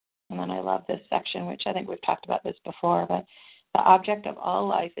 And then I love this section, which I think we've talked about this before, but the object of all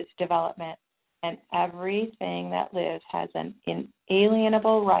life is development, and everything that lives has an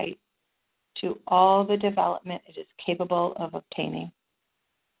inalienable right to all the development it is capable of obtaining.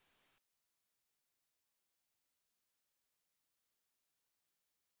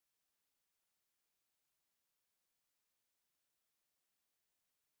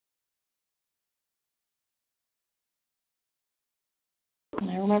 And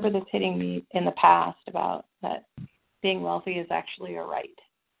I remember this hitting me in the past about that being wealthy is actually a right.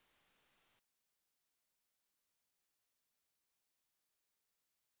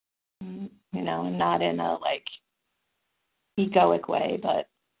 And not in a, like, egoic way, but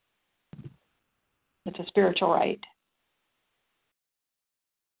it's a spiritual right.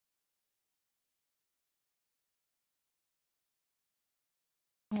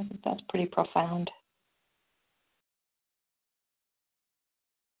 I think that's pretty profound.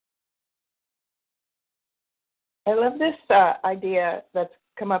 I love this idea that's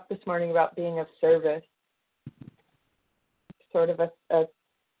come up this morning about being of service. Sort of a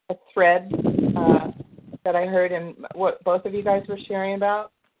thread that I heard in what both of you guys were sharing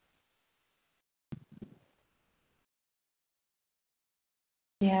about.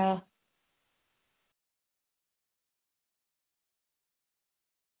 Yeah.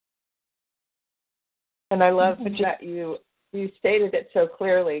 And I love that you stated it so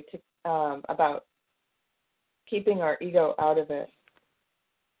clearly about keeping our ego out of it.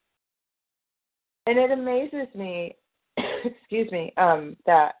 And it amazes me, excuse me,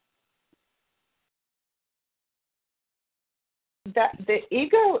 that the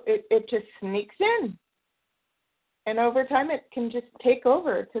ego, it just sneaks in. And over time it can just take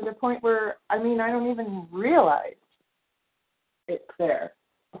over to the point where, I don't even realize it's there.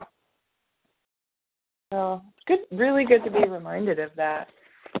 So it's good, really good to be reminded of that.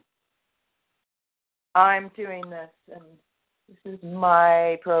 I'm doing this, and this is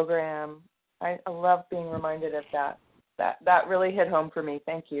my program. I love being reminded of that. That really hit home for me.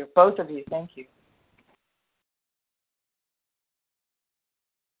 Thank you. Both of you, thank you.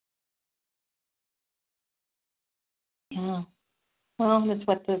 Yeah. Well, that's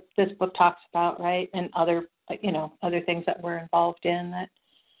what this book talks about, right? And other things that we're involved in that,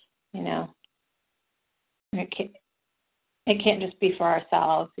 it can't just be for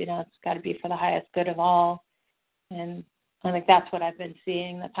ourselves, it's got to be for the highest good of all. And I think that's what I've been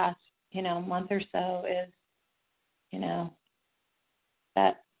seeing the past, month or so is,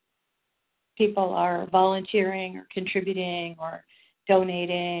 that people are volunteering or contributing or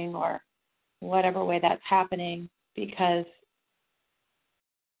donating or whatever way that's happening because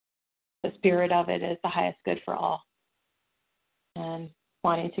the spirit of it is the highest good for all and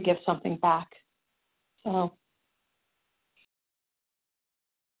wanting to give something back. So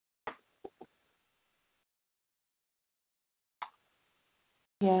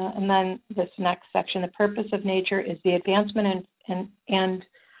yeah, and then this next section, the purpose of nature is the advancement and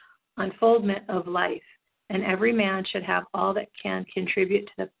unfoldment of life, and every man should have all that can contribute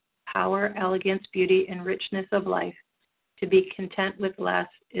to the power, elegance, beauty, and richness of life. To be content with less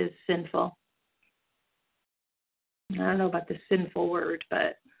is sinful. I don't know about the sinful word,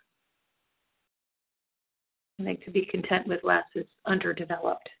 but I think to be content with less is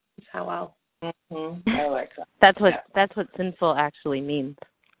underdeveloped. Is how I'll. Mm-hmm. I like that. That's what sinful actually means.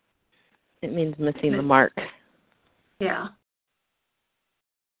 It means missing the mark. Yeah.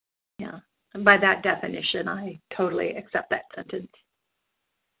 Yeah. And by that definition, I totally accept that sentence.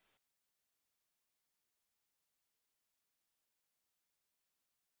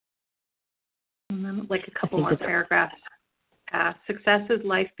 And then like a couple more paragraphs. Success is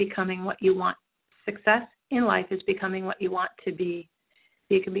life becoming what you want. Success in life is becoming what you want to be.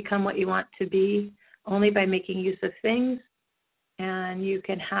 You can become what you want to be only by making use of things, and you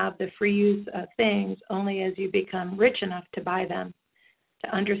can have the free use of things only as you become rich enough to buy them.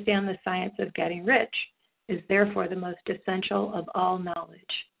 To understand the science of getting rich is therefore the most essential of all knowledge.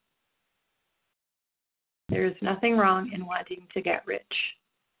 There is nothing wrong in wanting to get rich.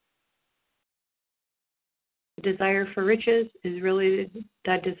 The desire for riches is really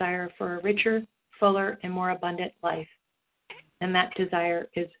the desire for a richer, fuller, and more abundant life. And that desire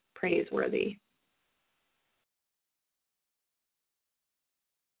is praiseworthy.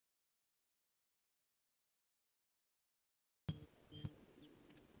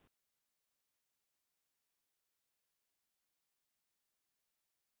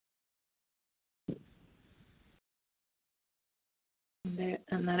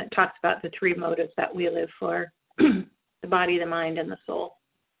 And then it talks about the three motives that we live for, the body, the mind, and the soul,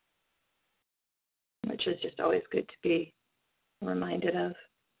 which is just always good to be reminded of.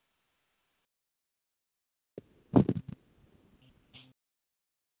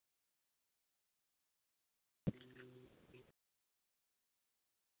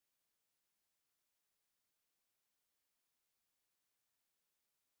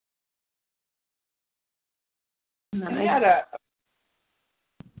 And then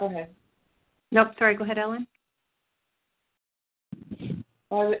Go ahead. Nope, sorry, go ahead, Ellen.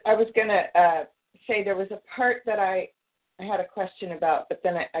 Well, I was going to say there was a part that I had a question about, but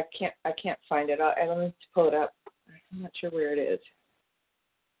then I can't find it. Let me pull it up. I'm not sure where it is.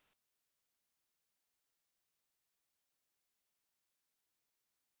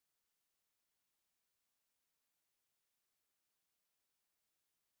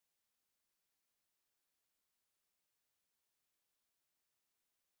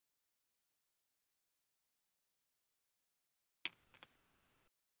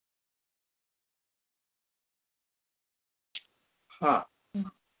 Huh.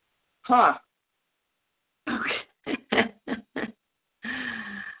 Okay.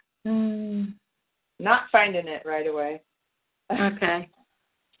 Not finding it right away. Okay.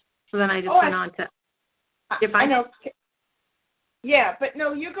 So then I just went on to. I know. Yeah, but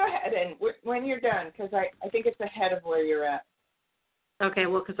no, you go ahead and when you're done, because I think it's ahead of where you're at. Okay,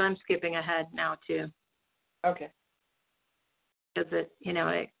 well, because I'm skipping ahead now too. Okay. Because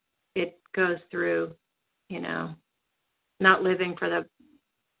it goes through not living for the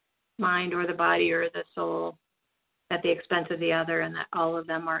mind or the body or the soul at the expense of the other, and that all of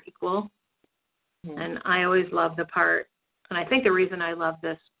them are equal. Mm-hmm. And I always love the part, and I think the reason I love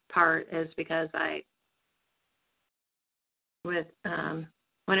this part is because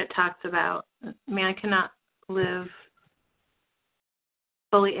when it talks about, I cannot live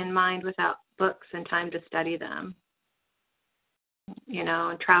fully in mind without books and time to study them,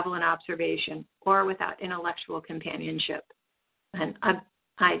 and travel and observation, or without intellectual companionship. And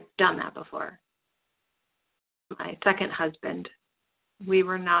I've done that before. My second husband, we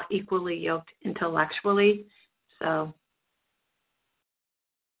were not equally yoked intellectually, so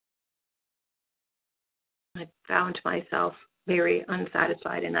I found myself very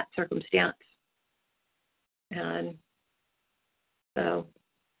unsatisfied in that circumstance. And so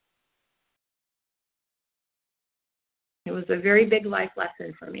it was a very big life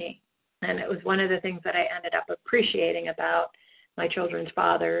lesson for me. And it was one of the things that I ended up appreciating about my children's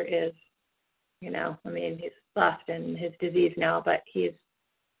father is, he's lost in his disease now, but he's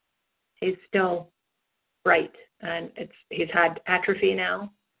still bright, and he's had atrophy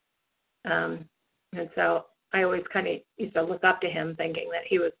now. And so I always kind of used to look up to him thinking that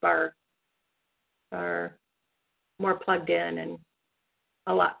he was far more plugged in and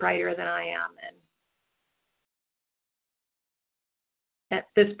a lot brighter than I am. And at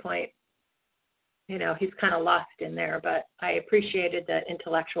this point, he's kind of lost in there, but I appreciated the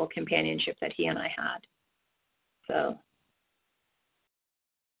intellectual companionship that he and I had. So,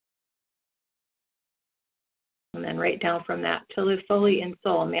 and then right down from that, to live fully in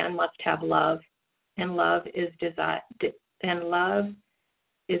soul, man must have love, and love is denied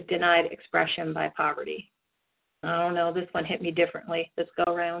expression by poverty. I don't know, this one hit me differently this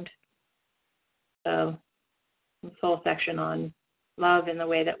go around. So, this whole section on love and the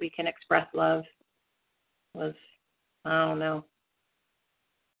way that we can express love was, I don't know,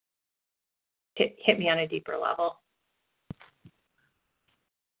 hit me on a deeper level.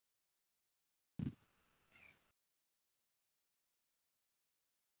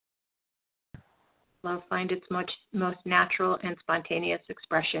 Love finds its most natural and spontaneous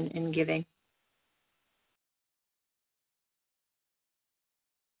expression in giving.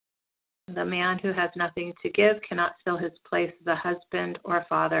 The man who has nothing to give cannot fill his place as a husband or a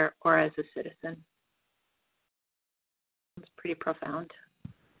father or as a citizen. It's pretty profound.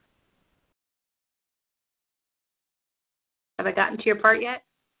 Have I gotten to your part yet?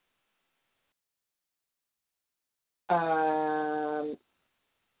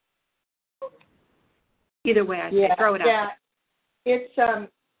 Either way, I say throw it out. Yeah,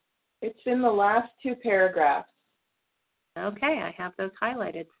 it's in the last two paragraphs. Okay, I have those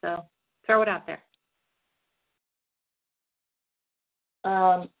highlighted, so throw it out there.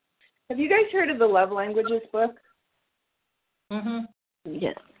 Have you guys heard of the Love Languages book? Mm-hmm.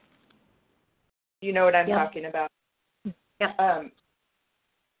 Yes. You know what I'm talking about? Yeah.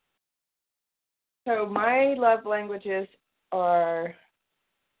 So my love languages are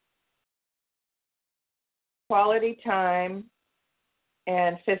quality time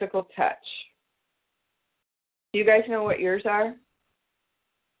and physical touch. Do you guys know what yours are?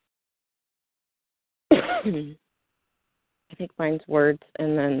 I think mine's words,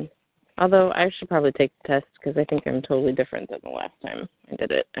 and then, although I should probably take the test because I think I'm totally different than the last time I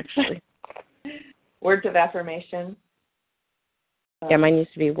did it, actually. Words of affirmation. Yeah, mine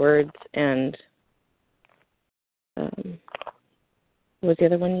used to be words and, what was the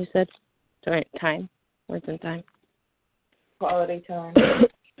other one you said? Sorry, time. Words and time. Quality time.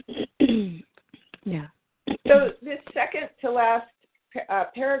 Yeah. So this second to last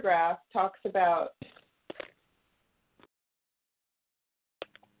paragraph talks about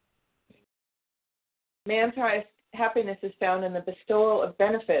man's highest happiness is found in the bestowal of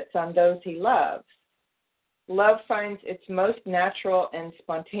benefits on those he loves. Love finds its most natural and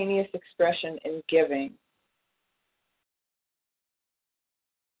spontaneous expression in giving.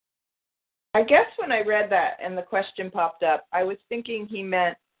 I guess when I read that and the question popped up, I was thinking he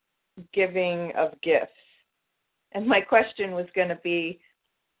meant giving of gifts. And my question was going to be,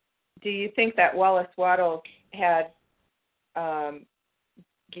 do you think that Wallace Waddell had,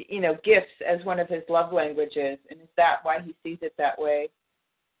 gifts as one of his love languages? And is that why he sees it that way?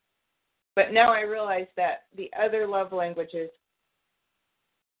 But now I realize that the other love languages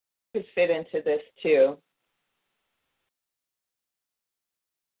could fit into this too.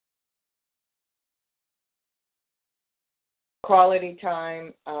 Quality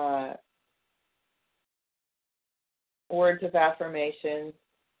time, words of affirmation.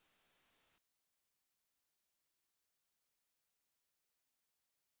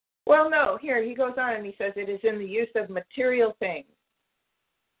 Well, no, here he goes on and he says it is in the use of material things.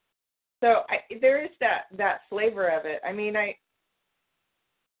 So there is that flavor of it. I mean,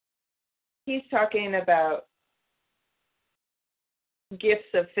 he's talking about gifts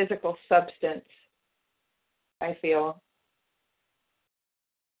of physical substance, I feel.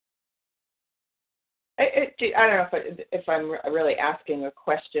 I don't know if I'm really asking a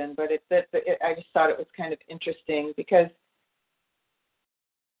question, but I just thought it was kind of interesting because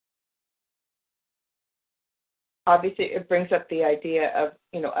obviously it brings up the idea of,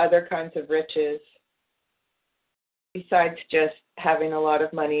 other kinds of riches besides just having a lot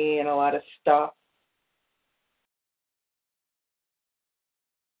of money and a lot of stuff.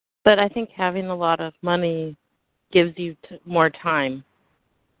 But I think having a lot of money gives you more time.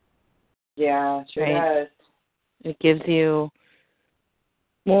 Yeah, sure right? does. It gives you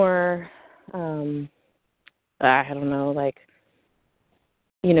more, I don't know, like,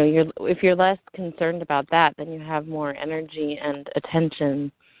 if you're less concerned about that, then you have more energy and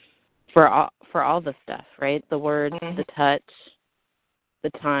attention for all the stuff, right? The words, the touch,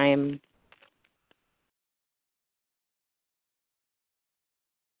 the time.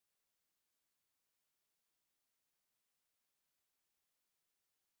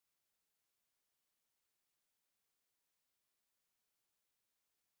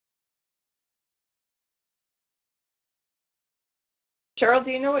 Cheryl,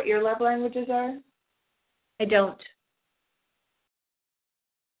 do you know what your love languages are? I don't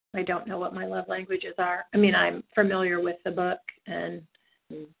know what my love languages are. I mean, I'm familiar with the book and,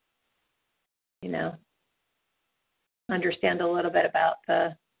 understand a little bit about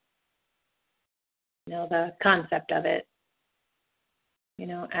the concept of it,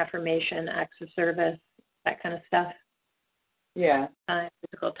 affirmation, acts of service, that kind of stuff. Yeah.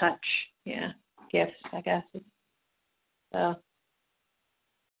 Physical touch, gifts, I guess. So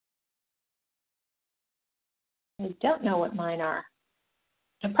I don't know what mine are.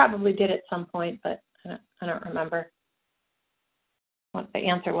 I probably did at some point, but I don't remember what the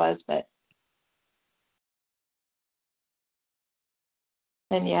answer was. But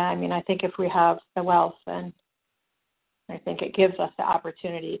and I think if we have the wealth, then I think it gives us the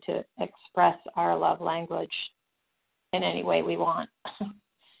opportunity to express our love language in any way we want.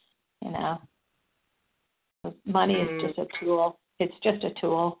 Money is just a tool. It's just a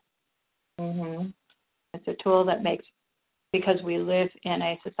tool. Mm-hmm. It's a tool that makes, because we live in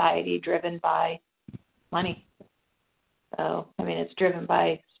a society driven by money. So, it's driven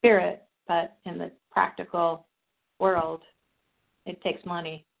by spirit, but in the practical world, it takes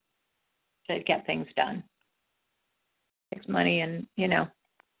money to get things done. It takes money and,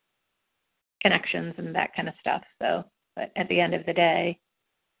 connections and that kind of stuff. So, but at the end of the day,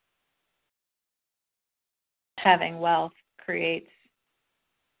 having wealth creates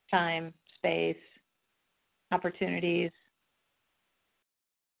time, space, opportunities.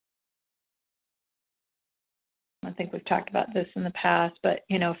 I think we've talked about this in the past, but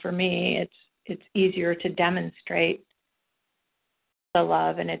for me, it's easier to demonstrate the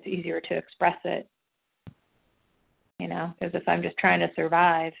love, and it's easier to express it. Because if I'm just trying to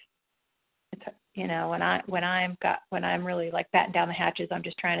survive, it's when I'm really like batting down the hatches, I'm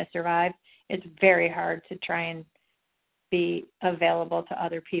just trying to survive. It's very hard to try and be available to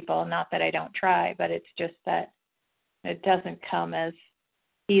other people. Not that I don't try, but it's just that it doesn't come as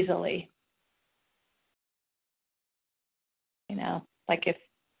easily. Like if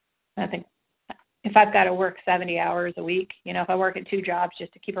I've got to work 70 hours a week, if I work at 2 jobs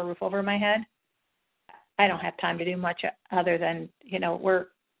just to keep a roof over my head, I don't have time to do much other than, work,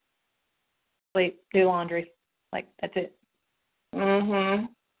 sleep, do laundry. Like, that's it. Mm-hmm.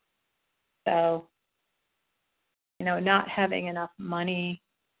 So, not having enough money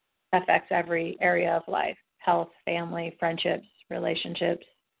affects every area of life: health, family, friendships, relationships,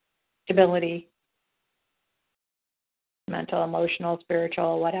 stability, mental, emotional,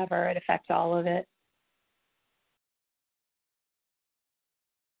 spiritual, whatever. It affects all of it.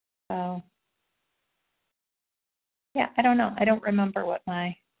 So, yeah, I don't know. I don't remember what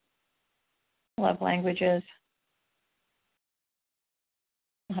my love language is.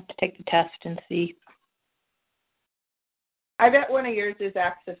 I'll have to take the test and see. I bet one of yours is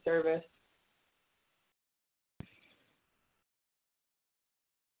acts of service.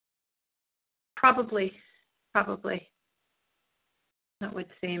 Probably. That would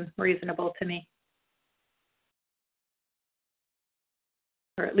seem reasonable to me.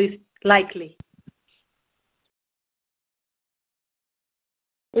 Or at least likely.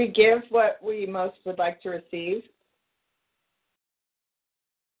 We give what we most would like to receive.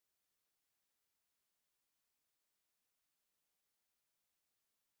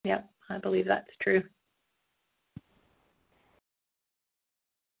 Yep, I believe that's true.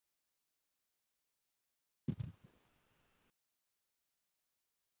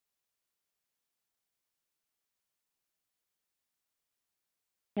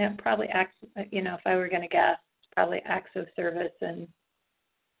 Yeah, probably acts, if I were going to guess, probably acts of service and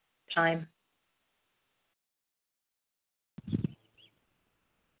time.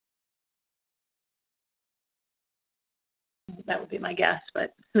 That would be my guess,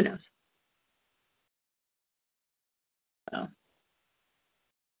 but who knows? So,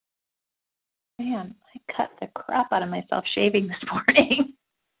 man, I cut the crap out of myself shaving this morning.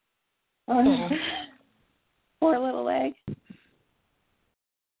 Oh, no. Poor little leg.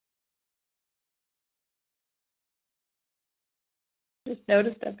 Just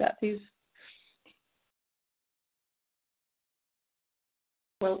noticed I've got these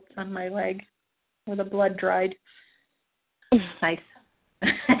welts on my leg where the blood dried. Nice.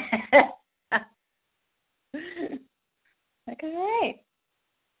 Like, all right.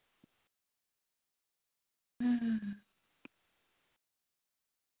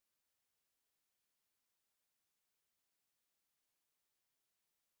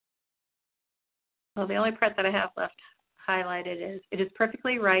 Well, the only part that I have left highlighted is, it is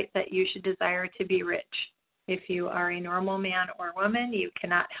perfectly right that you should desire to be rich. If you are a normal man or woman, you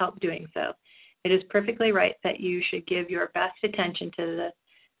cannot help doing so. It is perfectly right that you should give your best attention to the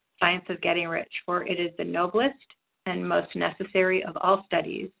science of getting rich, for it is the noblest and most necessary of all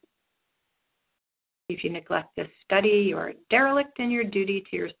studies. If you neglect this study, you are derelict in your duty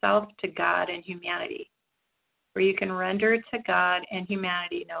to yourself, to God, and humanity. For you can render to God and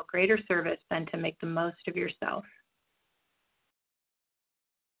humanity no greater service than to make the most of yourself.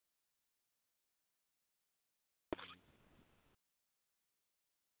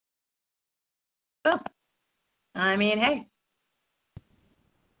 So, I mean, hey.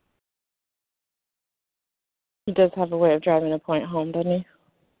 He does have a way of driving a point home, doesn't he?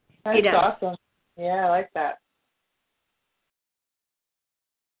 That's awesome. Yeah, I like that.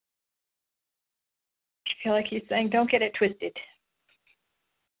 I feel like he's saying, don't get it twisted.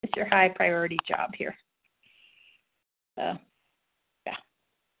 It's your high priority job here. So, yeah.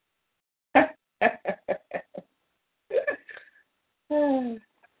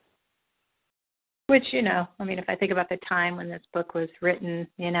 Which, if I think about the time when this book was written,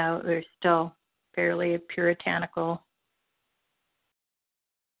 there's still fairly puritanical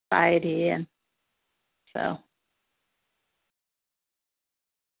society, and so.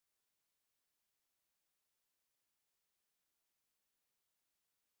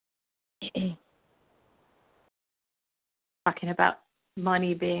 Talking about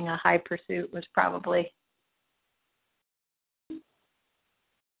money being a high pursuit was probably,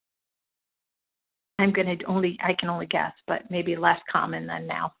 I can only guess, but maybe less common than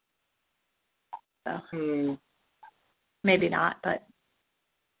now. So maybe not, but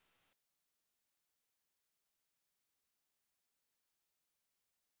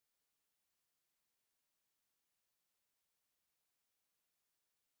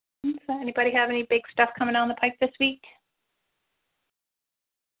so anybody have any big stuff coming down the pipe this week?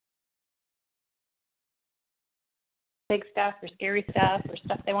 Big stuff or scary stuff or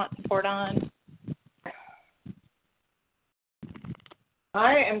stuff they want support on?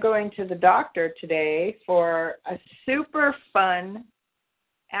 I am going to the doctor today for a super fun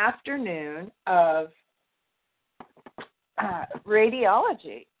afternoon of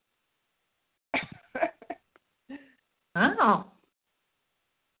radiology. Oh.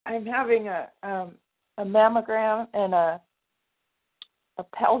 I'm having a mammogram and a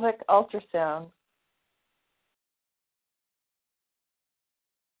pelvic ultrasound.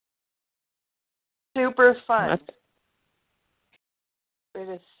 Super fun. It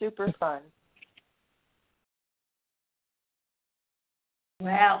is super fun.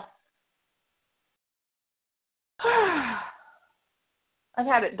 Wow. I've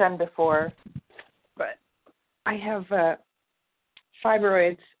had it done before, but I have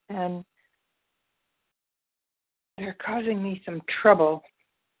fibroids, and they're causing me some trouble.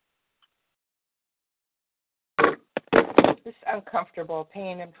 Just uncomfortable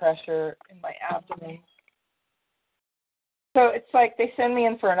pain and pressure in my abdomen. So it's like they send me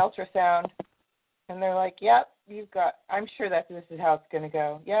in for an ultrasound, and they're like, yep, I'm sure that this is how it's going to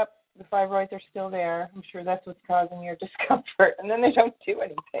go. Yep, the fibroids are still there. I'm sure that's what's causing your discomfort. And then they don't do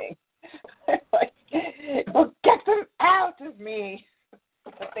anything. They're like, well, get them out of me.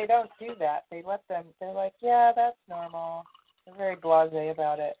 But they don't do that. They're like, yeah, that's normal. They're very blasé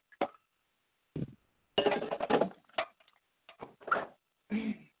about it.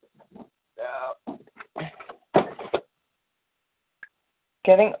 So,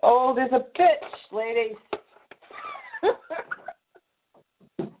 Getting old is a bitch, ladies.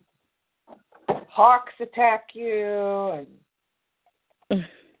 Hawks attack you, and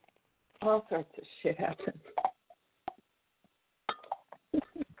all sorts of shit happens.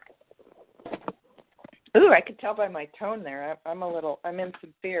 Ooh, I could tell by my tone there. I'm in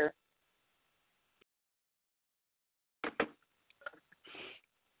some fear.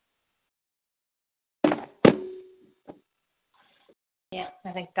 Yeah,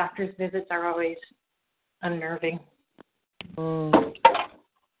 I think doctor's visits are always unnerving. Mm.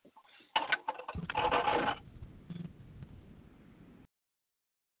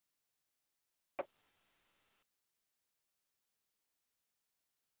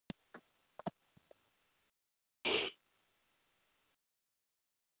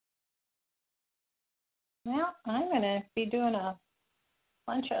 Well, I'm going to be doing a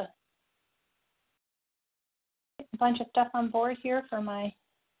bunch of stuff on board here for my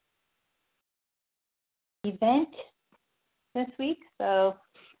event this week. So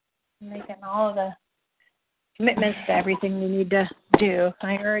I'm making all of the commitments to everything we need to do.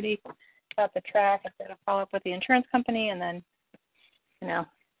 I already got the track. I've got to follow up with the insurance company and then,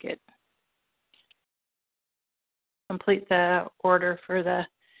 complete the order for the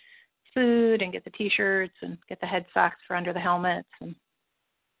food and get the T-shirts and get the head socks for under the helmets and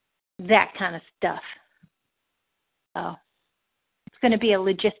that kind of stuff. So it's going to be a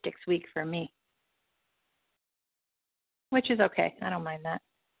logistics week for me, which is okay. I don't mind that.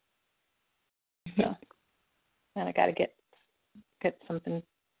 So, and I got to get something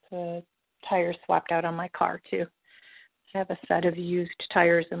tires swapped out on my car too. I have a set of used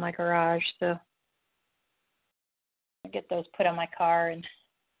tires in my garage, so I get those put on my car and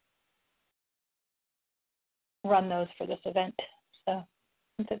run those for this event. So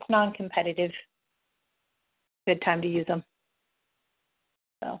since it's non-competitive, good time to use them.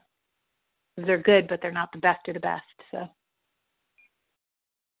 So they're good, but they're not the best of the best. So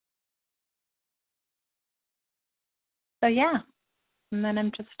yeah, and then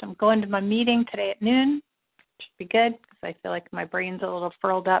I'm going to my meeting today at noon. Should be good because I feel like my brain's a little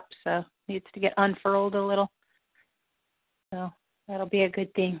furled up, so it needs to get unfurled a little. So that'll be a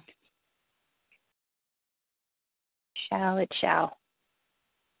good thing. It shall.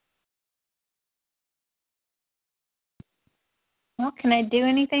 Well, can I do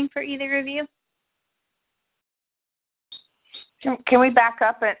anything for either of you? Can we back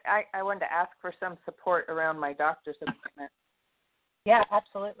up? And I wanted to ask for some support around my doctor's appointment. Yeah,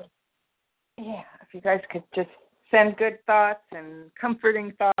 absolutely. Yeah, if you guys could just send good thoughts and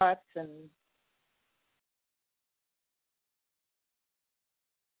comforting thoughts and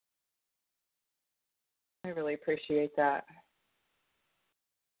I really appreciate that.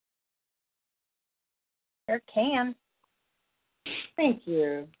 Sure can. Thank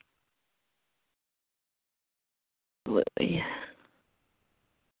you. Absolutely.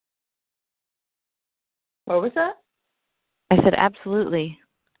 What was that? I said absolutely.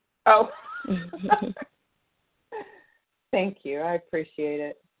 Oh. Thank you. I appreciate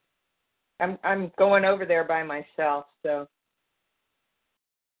it. I'm going over there by myself, so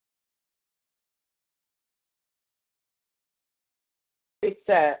it's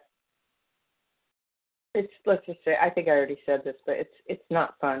let's just say I think I already said this, but it's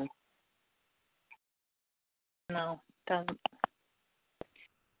not fun. No, doesn't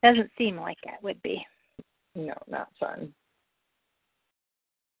seem like it would be. No, not fun.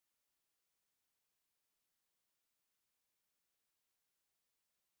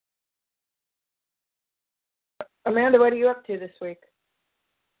 Amanda, what are you up to this week?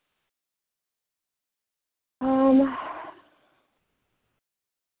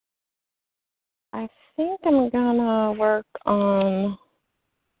 I think I'm gonna work on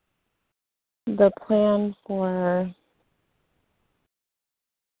the plan for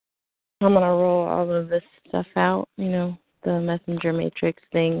I'm gonna roll all of this stuff out, the messenger matrix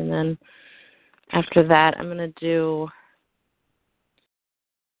thing, and then after that I'm gonna do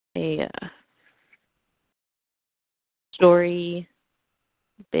a story-based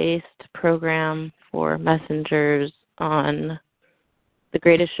program for messengers on The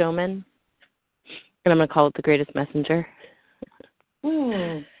Greatest Showman, and I'm going to call it The Greatest Messenger.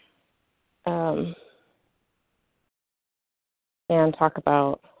 And talk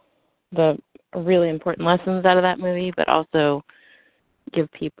about the really important lessons out of that movie, but also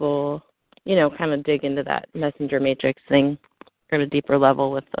give people, kind of dig into that messenger matrix thing at a deeper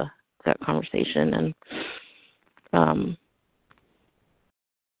level with that conversation and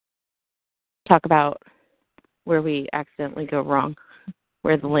talk about where we accidentally go wrong,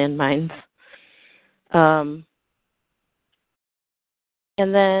 where the landmines.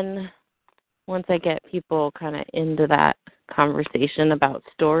 And then once I get people kind of into that conversation about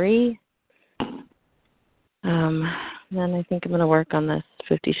story, then I think I'm going to work on this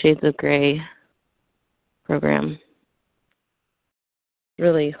 50 Shades of Grey program.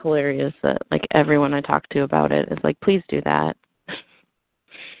 Really hilarious that, like, everyone I talk to about it is like, please do that.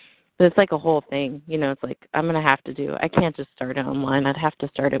 But it's like a whole thing. You know, it's like I'm going to have to do. I can't just start it online. I'd have to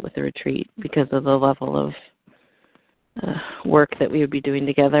start it with a retreat because of the level of work that we would be doing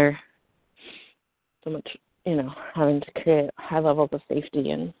together. So much, you know, having to create high levels of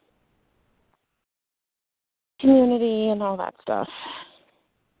safety and community and all that stuff.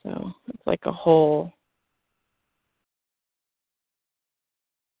 So it's like a whole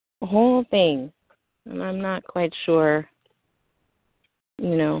thing. And I'm not quite sure,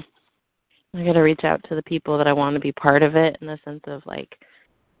 you know, I got to reach out to the people that I want to be part of it in the sense of, like,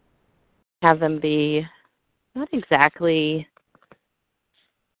 have them be not exactly,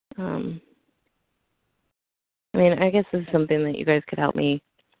 I mean, I guess this is something that you guys could help me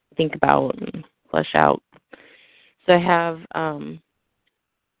think about and flesh out. So I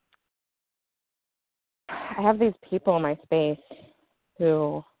have these people in my space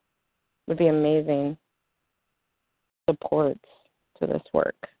who would be amazing supports to this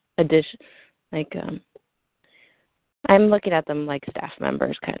work. I'm looking at them like staff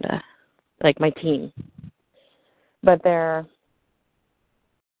members, kind of like my team, but they're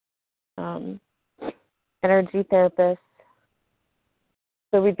energy therapists.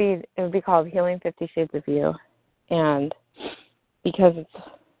 So it would be called Healing 50 Shades of You, and because it's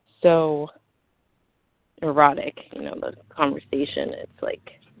so erotic, you know, the conversation, it's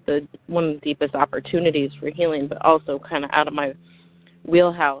like one of the deepest opportunities for healing, but also kind of out of my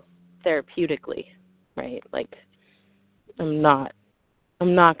wheelhouse therapeutically, right? Like, I'm not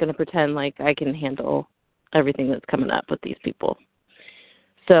going to pretend like I can handle everything that's coming up with these people.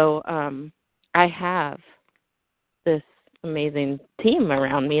 So I have this amazing team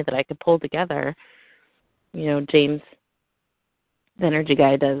around me that I could pull together. You know, James, the energy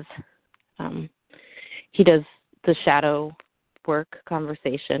guy, he does the shadow work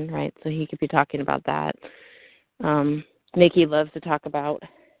conversation, right? So he could be talking about that. Nikki loves to talk about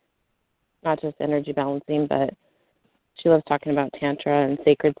not just energy balancing, but she loves talking about Tantra and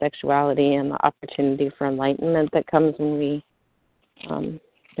sacred sexuality and the opportunity for enlightenment that comes when we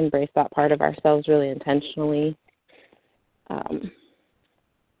embrace that part of ourselves really intentionally. And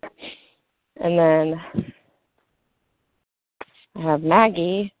then I have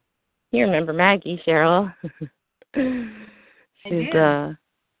Maggie. You remember Maggie, Cheryl. She's a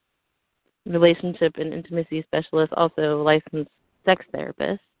relationship and intimacy specialist, also a licensed sex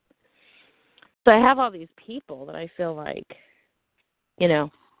therapist. So I have all these people that I feel like, you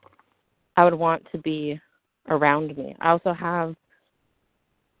know, I would want to be around me. I also have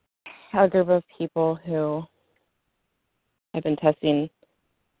a group of people who I've been testing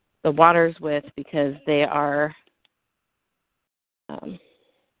the waters with because they are,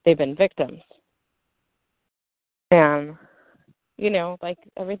 they've been victims. And, you know, like,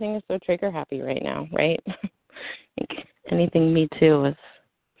 everything is so trigger happy right now, right? Like, anything Me Too is,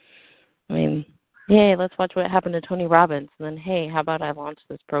 I mean, yay, let's watch what happened to Tony Robbins. And then, hey, how about I launch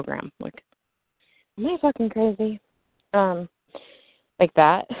this program? Like, am I fucking crazy? Like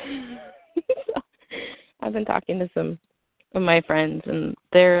that. So, I've been talking to some of my friends, and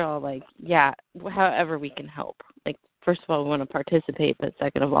they're all like, yeah, however we can help. Like, first of all, we want to participate, but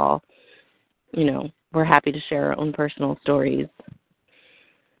second of all, you know, we're happy to share our own personal stories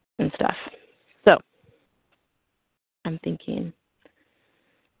and stuff. So I'm thinking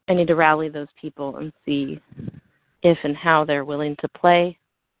I need to rally those people and see if and how they're willing to play.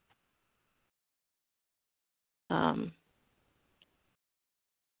 I'll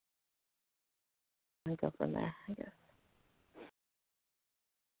go from there, I guess.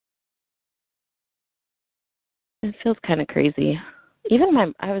 It feels kind of crazy. Even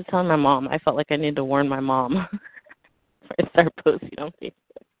I was telling my mom, I felt like I needed to warn my mom before I start posting on Facebook.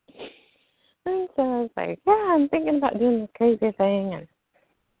 And so I was like, yeah, I'm thinking about doing this crazy thing. And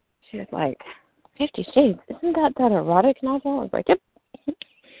she was like, 50 Shades, isn't that erotic novel? I was like, yep.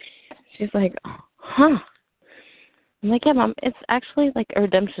 She's like, huh. I'm like, yeah, Mom, it's actually like a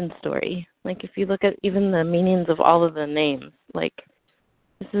redemption story. Like, if you look at even the meanings of all of the names, like,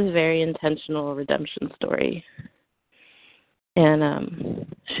 this is a very intentional redemption story. And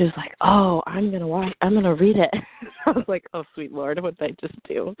she was like, oh, I'm going to read it. I was like, oh, sweet Lord, what did I just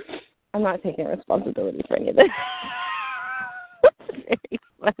do? I'm not taking responsibility for any of this. It's very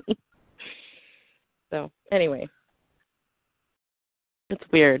funny. So, anyway, it's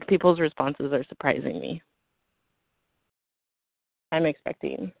weird. People's responses are surprising me. I'm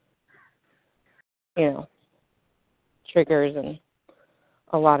expecting, triggers and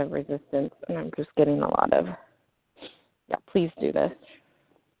a lot of resistance, and I'm just getting a lot of, please do this.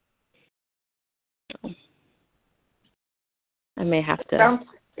 I may have to.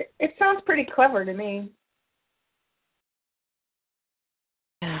 It sounds pretty clever to me.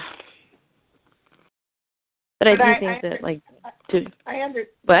 Yeah. But I do think that, like, I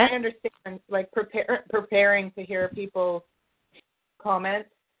understand, like, preparing to hear people's comments.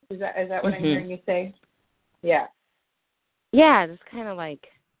 Is that what I'm hearing you say? Yeah. Yeah, just kind of like,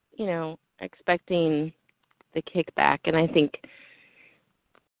 expecting the kickback. And I think,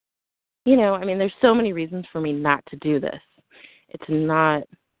 there's so many reasons for me not to do this. It's not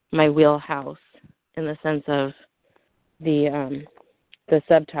my wheelhouse in the sense of the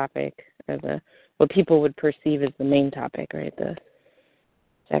subtopic or what people would perceive as the main topic, right? The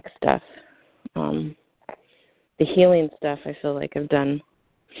sex stuff. The healing stuff, I feel like I've done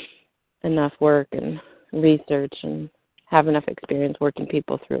enough work and research and have enough experience working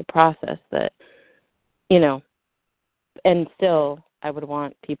people through a process that, and still I would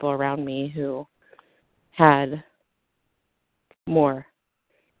want people around me who had more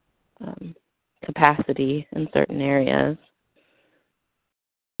capacity in certain areas.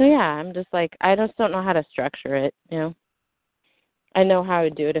 So, yeah, I'm just like, I just don't know how to structure it, I know how I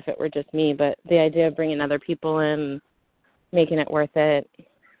would do it if it were just me, but the idea of bringing other people in, making it worth it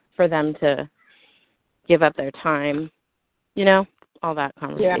for them to give up their time, all that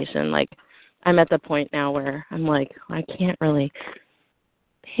conversation. Yeah. Like, I'm at the point now where I'm like, I can't really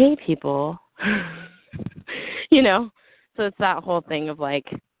pay people, So it's that whole thing of, like,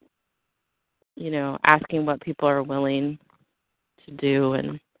 asking what people are willing to do.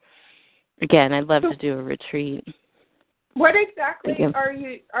 And, again, I'd love to do a retreat. What exactly are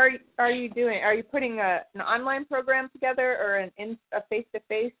you doing? Are you putting an online program together or a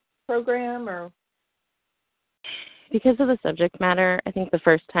face-to-face program? Or because of the subject matter, I think the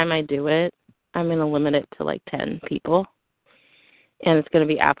first time I do it, I'm going to limit it to like 10 people, and it's going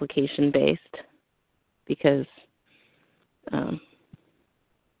to be application-based because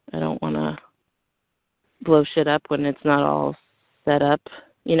I don't want to blow shit up when it's not all set up.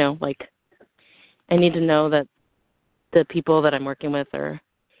 Like, I need to know that the people that I'm working with are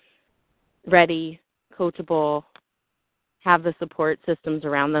ready, coachable, have the support systems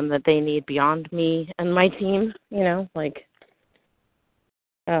around them that they need beyond me and my team,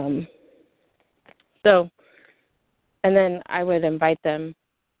 So, and then I would invite them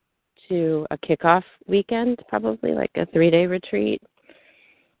to a kickoff weekend, probably like a 3-day retreat,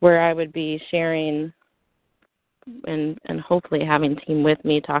 where I would be sharing and hopefully having team with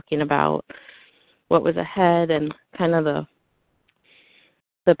me talking about what was ahead and kind of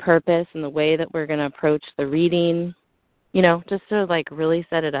the purpose and the way that we're going to approach the reading, just to like really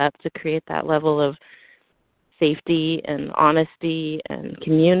set it up to create that level of safety and honesty and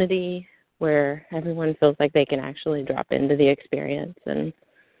community where everyone feels like they can actually drop into the experience and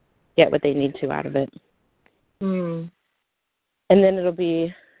get what they need to out of it. Mm. And then it'll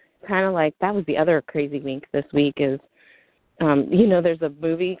be kind of like, that was the other crazy week this week is, there's a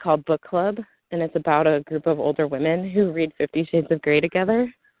movie called Book Club, and it's about a group of older women who read 50 Shades of Grey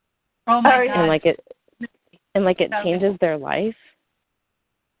together. Oh my God. And it changes their life.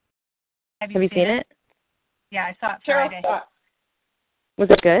 Have you seen it? Yeah, I saw it Friday. Was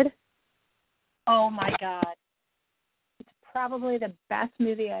it good? Oh my God. It's probably the best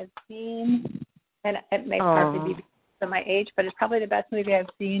movie I've seen, and it may partly be because of my age, but it's probably the best movie I've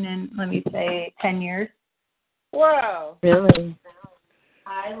seen in, let me say, 10 years. Whoa. Really?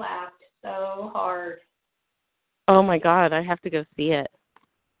 I laughed so hard. Oh my God, I have to go see it.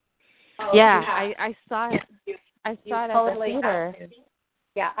 Oh, yeah, I saw it. I saw it totally at the theater.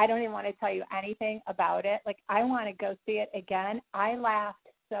 Yeah, I don't even want to tell you anything about it. Like, I want to go see it again. I laughed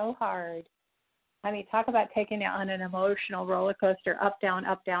so hard. I mean, talk about taking it on an emotional roller coaster, up, down,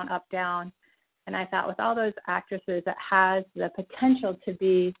 up, down, up, down. And I thought with all those actresses, it has the potential to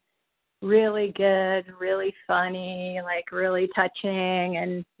be really good, really funny, like really touching,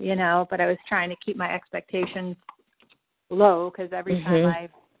 and, but I was trying to keep my expectations low because every time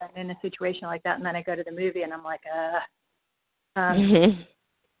I've been in a situation like that and then I go to the movie and I'm like, I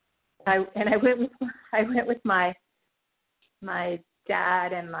went with my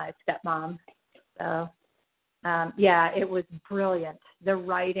dad and my stepmom. So, it was brilliant. The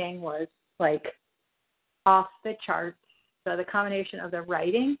writing was like off the charts. So the combination of the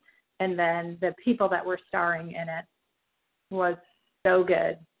writing and then the people that were starring in it was so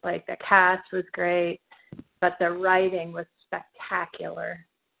good. Like, the cast was great, but the writing was spectacular.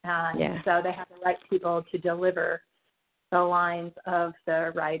 So they had the right people to deliver the lines of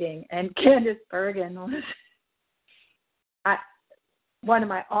the writing. And Candace Bergen was one of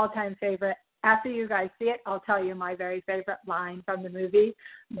my all-time favorite. After you guys see it, I'll tell you my very favorite line from the movie,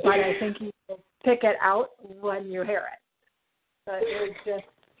 but I think you will pick it out when you hear it. But it was just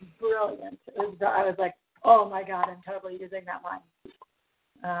brilliant. I was like, oh my God, I'm totally using that line.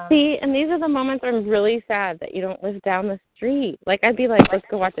 See, and these are the moments I'm really sad that you don't live down the street. Like, I'd be like, let's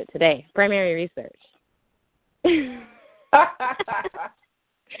go watch it today. Primary research. I'm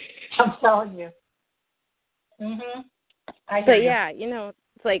telling you. Mhm. But yeah,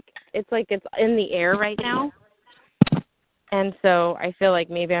 it's in the air right now. And so I feel like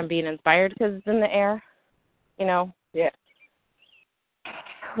maybe I'm being inspired because it's in the air, Yeah.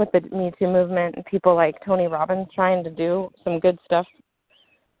 with the Me Too movement and people like Tony Robbins trying to do some good stuff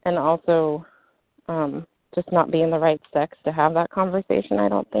and also just not being the right sex to have that conversation, I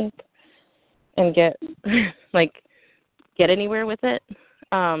don't think, and get anywhere with it.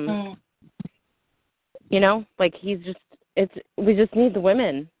 We just need the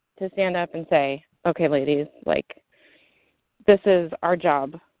women to stand up and say, okay, ladies, this is our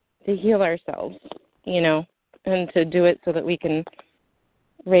job to heal ourselves, and to do it so that we can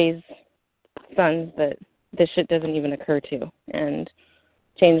raise sons that this shit doesn't even occur to and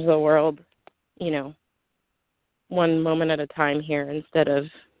change the world, one moment at a time here instead of,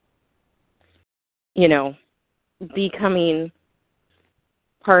 becoming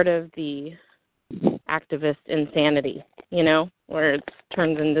part of the activist insanity, where it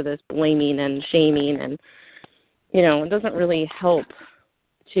turns into this blaming and shaming and, it doesn't really help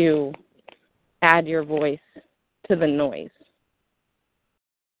to add your voice to the noise.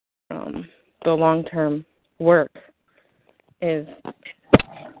 The long-term work is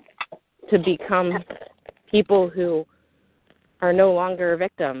to become people who are no longer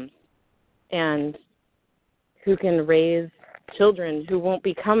victims and who can raise children who won't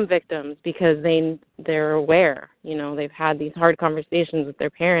become victims because they're aware, they've had these hard conversations with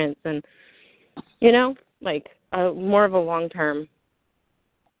their parents and, more of a long-term.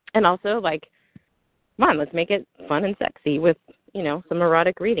 And also, come on, let's make it fun and sexy with, some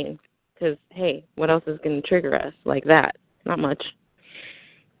erotic reading. Because, hey, what else is going to trigger us like that? Not much.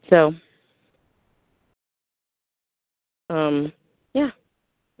 So, yeah,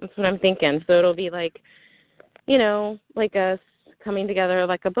 that's what I'm thinking. So it'll be like us coming together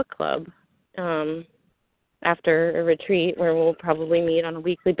like a book club after a retreat where we'll probably meet on a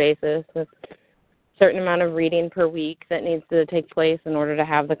weekly basis with a certain amount of reading per week that needs to take place in order to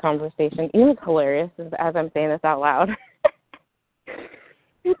have the conversation. What's hilarious is as I'm saying this out loud,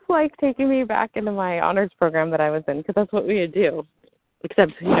 it's like taking me back into my honors program that I was in because that's what we would do.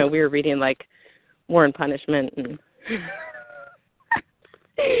 Except, we were reading War and Punishment and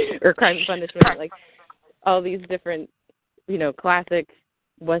or Crime and Punishment, all these different, classic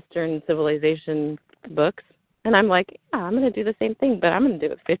Western civilization books. And I'm like, yeah, I'm going to do the same thing, but I'm going to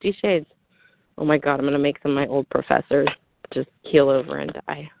do it 50 Shades. Oh, my God, I'm going to make some of my old professors just keel over and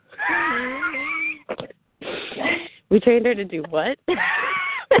die. We trained her to do what?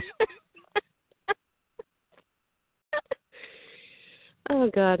 Oh,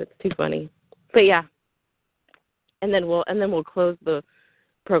 God, it's too funny. But, yeah. And then we'll close the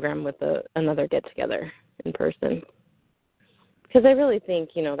program with another get-together in person. Because I really think,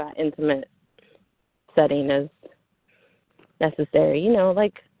 that intimate setting is necessary,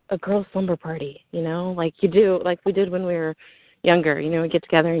 like a girls' slumber party, like you do, like we did when we were younger, we get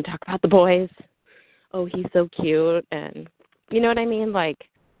together and talk about the boys. Oh, he's so cute. And you know what I mean?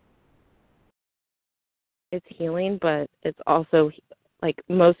 It's healing, but it's also,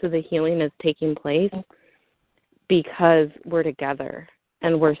 most of the healing is taking place because we're together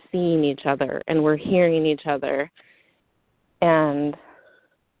and we're seeing each other and we're hearing each other. And,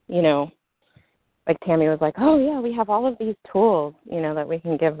 Tammy was like, oh, yeah, we have all of these tools, that we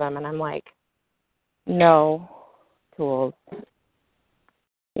can give them. And I'm like, no tools.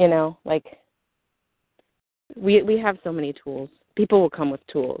 We have so many tools. People will come with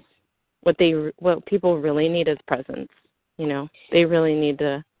tools. What people really need is presence. They really need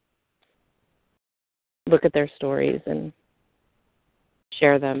to look at their stories and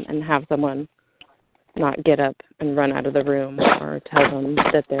share them and have someone not get up and run out of the room or tell them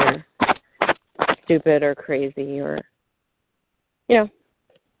that they're stupid or crazy or, I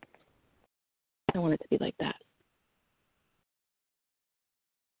want it to be like that.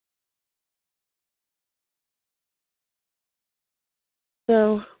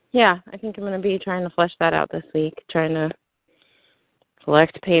 So, yeah, I think I'm going to be trying to flesh that out this week, trying to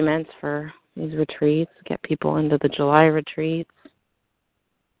collect payments for these retreats, get people into the July retreats.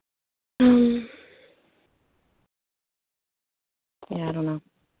 Yeah, I don't know.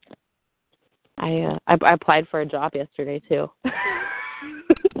 I applied for a job yesterday too.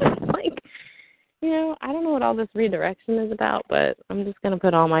 Like, you know, I don't know what all this redirection is about, but I'm just gonna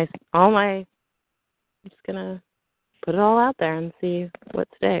put I'm just gonna put it all out there and see what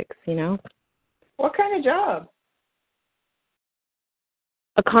sticks, you know. What kind of job?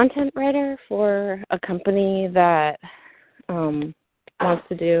 A content writer for a company that wants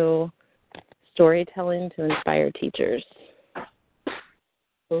to do storytelling to inspire teachers.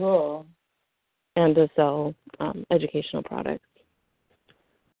 Cool. And to sell educational products.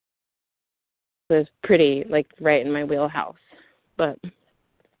 So it's pretty, like, right in my wheelhouse. But,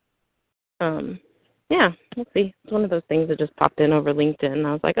 yeah, we'll see. It's one of those things that just popped in over LinkedIn. And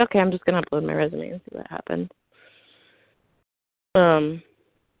I was like, okay, I'm just going to upload my resume and see what happens.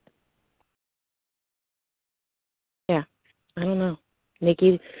 Yeah, I don't know.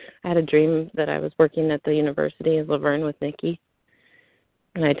 Nikki, I had a dream that I was working at the University of Laverne with Nikki.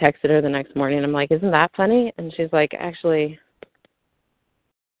 And I texted her the next morning. I'm like, isn't that funny? And she's like, actually,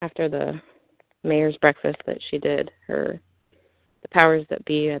 after the mayor's breakfast that she did, the powers that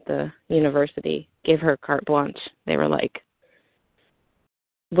be at the university gave her carte blanche. They were like,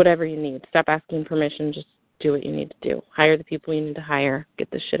 whatever you need. Stop asking permission. Just do what you need to do. Hire the people you need to hire.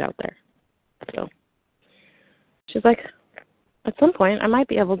 Get this shit out there. So she's like, at some point, I might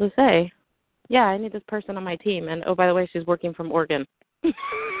be able to say, yeah, I need this person on my team. And, oh, by the way, she's working from Oregon.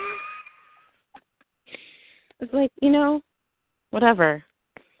 It's like, you know, whatever.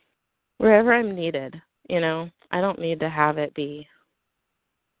 Wherever I'm needed, you know, I don't need to have it be.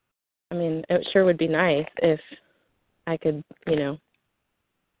 I mean, it sure would be nice if I could, you know,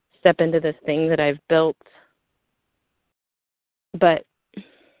 step into this thing that I've built. But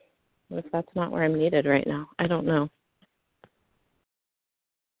what if that's not where I'm needed right now? I don't know.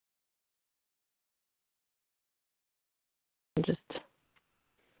 I'm just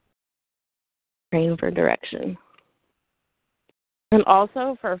praying for direction. And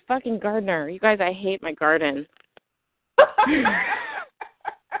also for a fucking gardener. You guys, I hate my garden.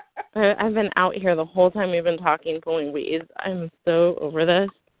 I've been out here the whole time we've been talking, pulling weeds. I'm so over this.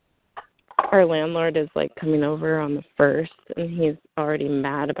 Our landlord is, like, coming over on the 1st, and he's already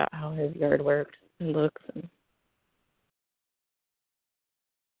mad about how his yard works and looks. And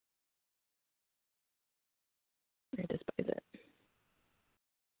I despise it.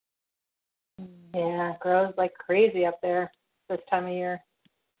 Yeah, it grows like crazy up there this time of year.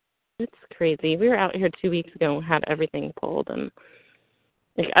 It's crazy. We were out here 2 weeks ago and had everything pulled, and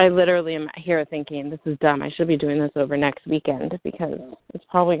like, I literally am here thinking, this is dumb. I should be doing this over next weekend because it's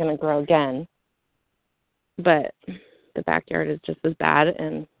probably going to grow again. But the backyard is just as bad,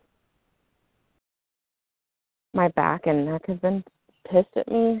 and my back and neck have been pissed at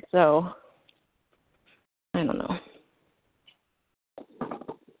me, so I don't know.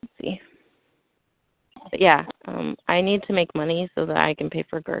 Let's see. But yeah, I need to make money so that I can pay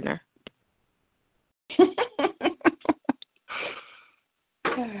for a gardener.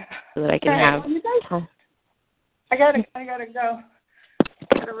 So that I can have. You guys, I gotta go.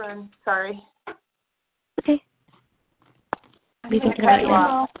 Gotta run. Sorry. Okay. I didn't mean to cut you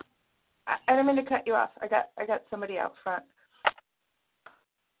off. I didn't mean to cut you off. I got somebody out front.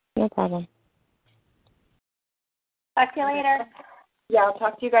 No problem. Talk to you later. Yeah, I'll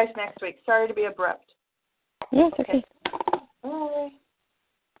talk to you guys next week. Sorry to be abrupt. No, it's okay. Bye.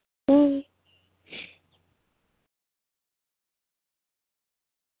 Bye.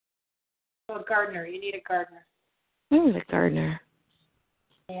 So a gardener. You need a gardener. I'm a gardener.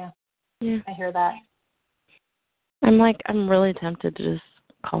 Yeah. Yeah. I hear that. I'm really tempted to just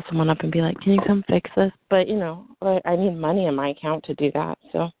call someone up and be like, can you come fix this? But, you know, I need money in my account to do that,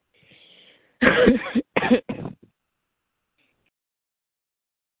 so.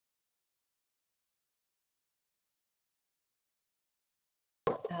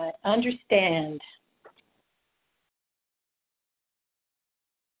 I understand.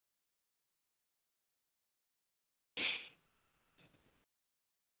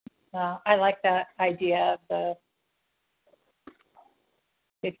 I like that idea of the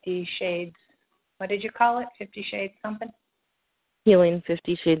 50 Shades. What did you call it? 50 Shades something? Healing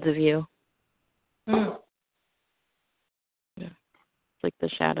 50 Shades of You. Mm. Yeah. It's like the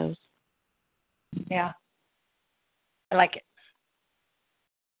shadows. Yeah. I like it.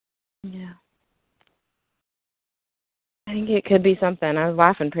 Yeah. I think it could be something. I was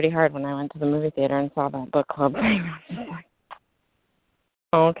laughing pretty hard when I went to the movie theater and saw that book club thing. I was just like,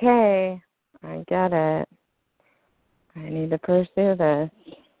 okay, I get it. I need to pursue this.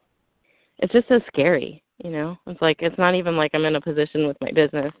 It's just so scary, you know? It's like, it's not even like I'm in a position with my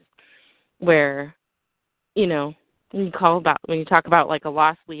business where, you know, when you talk about like a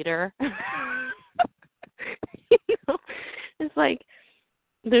lost leader, it's like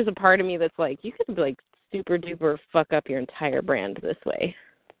there's a part of me that's like, you could like super duper fuck up your entire brand this way.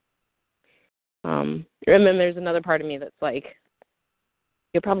 And then there's another part of me that's like,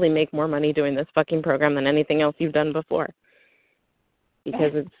 you'll probably make more money doing this fucking program than anything else you've done before.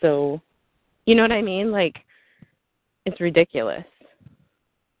 Because it's so, you know what I mean? Like, it's ridiculous.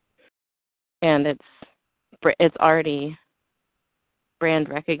 And it's already brand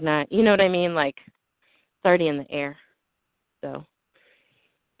recognized. You know what I mean? Like, it's already in the air. So,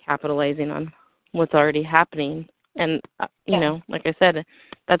 capitalizing on what's already happening. And, you know, like I said,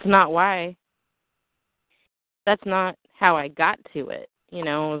 that's not how I got to it. You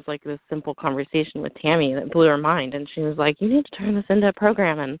know, it was like this simple conversation with Tammy that blew her mind. And she was like, you need to turn this into a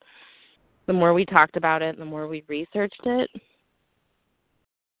program. And the more we talked about it, the more we researched it.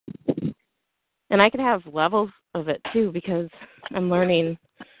 And I could have levels of it, too, because I'm learning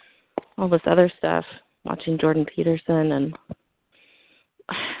all this other stuff, watching Jordan Peterson and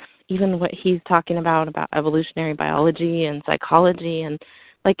even what he's talking about evolutionary biology and psychology. And,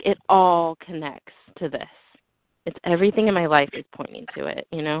 like, it all connects to this. It's everything in my life is pointing to it,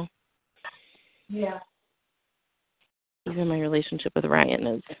 you know? Yeah. Even my relationship with Ryan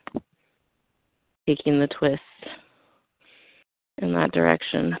is taking the twist in that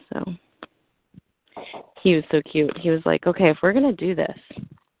direction. So he was so cute. He was like, okay, if we're going to do this,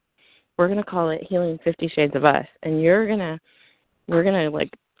 we're going to call it Healing 50 Shades of Us. And we're going to, like,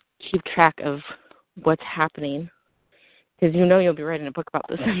 keep track of what's happening. Because you know you'll be writing a book about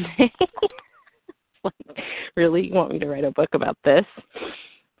this someday. Like, really? You want me to write a book about this?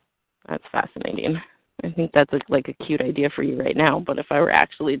 That's fascinating. I think that's like a cute idea for you right now, but if I were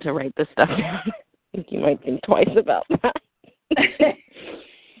actually to write this stuff down, I think you might think twice about that.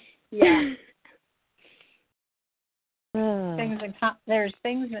 Yeah. There's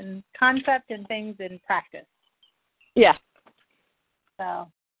things in concept and things in practice. Yeah. So,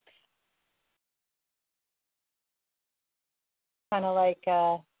 kind of like,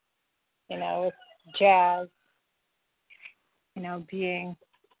 you know, with jazz, you know, being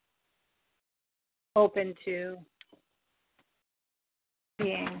open to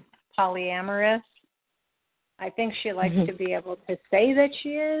being polyamorous. I think she likes to be able to say that she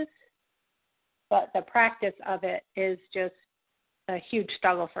is, but the practice of it is just a huge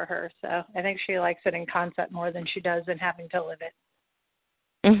struggle for her. So I think she likes it in concept more than she does in having to live it.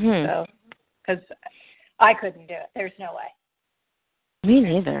 So, because I couldn't do it. There's no way. Me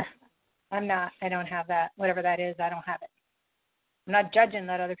neither. I don't have that. Whatever that is, I don't have it. I'm not judging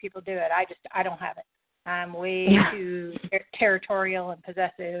that other people do it. I don't have it. I'm way too territorial and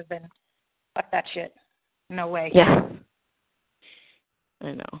possessive and fuck that shit. No way. Yeah.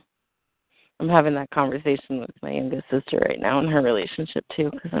 I know. I'm having that conversation with my youngest sister right now in her relationship, too,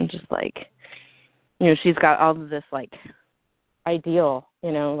 because I'm just like, you know, she's got all of this, like, ideal,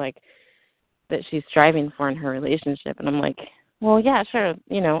 you know, like, that she's striving for in her relationship. And I'm like, well, yeah, sure,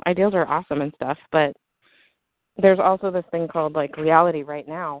 you know, ideals are awesome and stuff, but there's also this thing called, like, reality right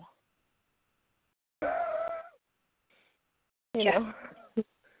now. You know,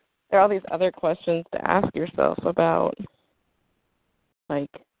 there are all these other questions to ask yourself about,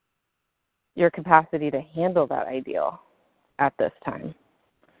 like, your capacity to handle that ideal at this time.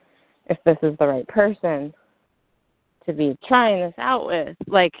 If this is the right person to be trying this out with.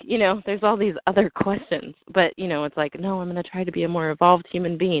 Like, you know, there's all these other questions. But, you know, it's like, no, I'm going to try to be a more evolved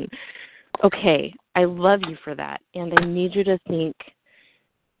human being. Okay, I love you for that. And I need you to think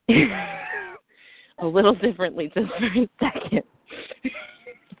a little differently just for a second.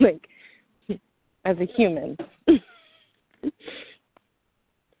 Like, as a human.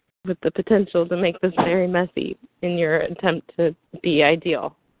 With the potential to make this very messy in your attempt to be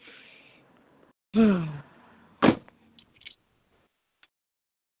ideal.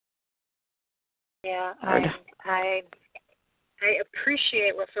 Yeah, I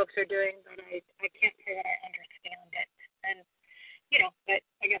appreciate what folks are doing, but I can't say that I understand it. And, you know, but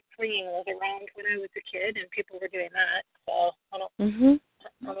I guess freeing was around when I was a kid, and people were doing that. So I don't. I mean,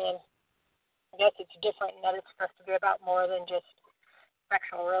 I guess it's different in that it's supposed to be about more than just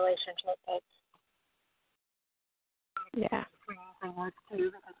sexual relationship. But yeah, freeing framework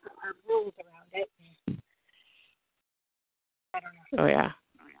too, because there are rules around it. I don't know. Oh yeah.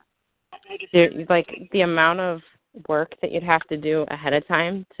 Like the amount of work that you'd have to do ahead of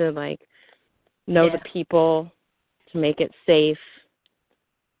time to like know the people, to make it safe,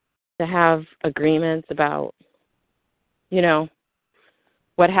 to have agreements about, you know,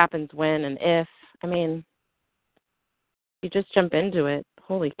 what happens when and if. I mean, you just jump into it.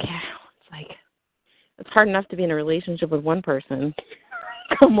 Holy cow. It's like, It's hard enough to be in a relationship with one person.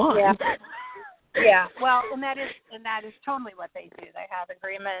 Come on. Yeah. Yeah. Well, and that is totally what they do. They have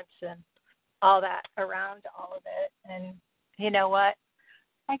agreements and all that around all of it. And you know what?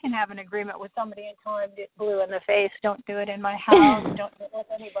 I can have an agreement with somebody until I'm blue in the face. Don't do it in my house. Don't do it with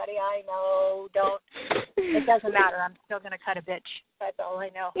anybody I know. Don't. It doesn't matter. I'm still going to cut a bitch. That's all I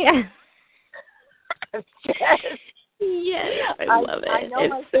know. Yeah. Yes. Yes. I love it. I know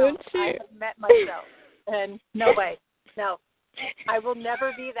it's myself. so true. I have met myself. And no way. No. I will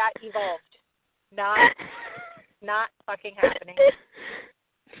never be that evolved. Not fucking happening.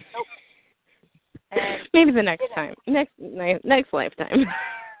 Nope. And, maybe the next time. Next lifetime.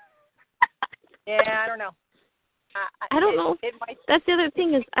 Yeah, I don't know. I don't know. That's the other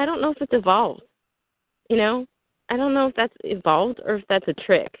thing is I don't know if it's evolved. You know? I don't know if that's evolved or if that's a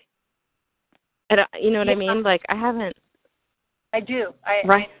trick. You know what I mean? Like, I haven't. I do.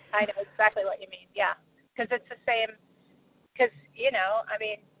 Right. I know exactly what you mean. Yeah. Because it's the same. Because, you know, I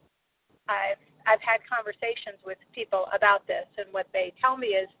mean, I've had conversations with people about this, and what they tell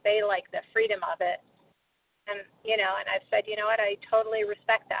me is they like the freedom of it. And, you know, and I've said, you know what, I totally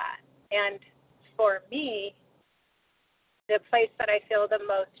respect that. And for me, the place that I feel the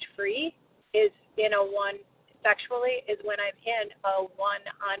most free is sexually is when I'm in a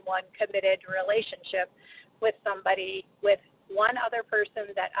one-on-one committed relationship with somebody, with one other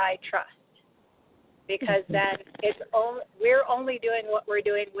person that I trust. Because then we're only doing what we're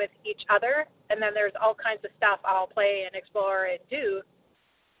doing with each other, and then there's all kinds of stuff I'll play and explore and do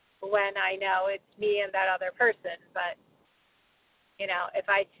when I know it's me and that other person. But, you know, if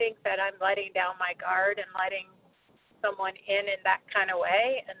I think that I'm letting down my guard and letting someone in that kind of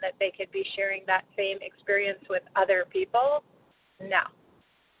way and that they could be sharing that same experience with other people, no.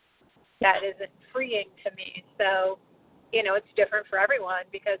 That isn't freeing to me. So, you know, it's different for everyone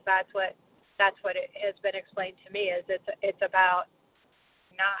because that's what it has been explained to me is it's about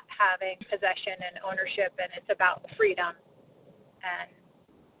not having possession and ownership, and it's about freedom. And,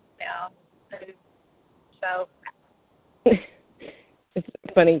 you know, and so. It's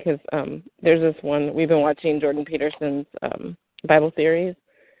funny because there's this one, we've been watching Jordan Peterson's Bible series,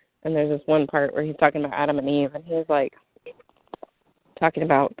 and there's this one part where he's talking about Adam and Eve, and he's like talking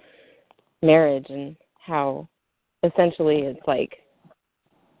about marriage and how essentially it's like,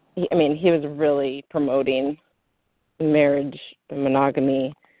 he was really promoting marriage and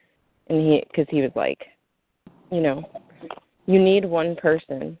monogamy, and because he was like, you know, you need one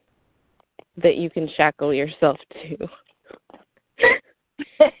person that you can shackle yourself to,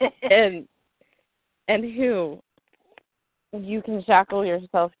 and who you can shackle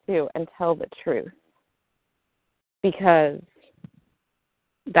yourself to and tell the truth, because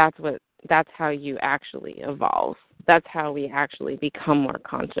that's how you actually evolve. That's how we actually become more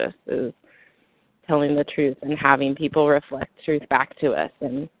conscious, is telling the truth and having people reflect truth back to us.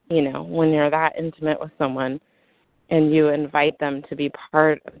 And, you know, when you're that intimate with someone and you invite them to be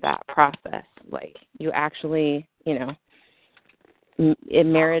part of that process, like you actually, you know,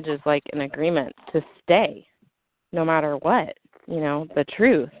 marriage is like an agreement to stay no matter what, you know, the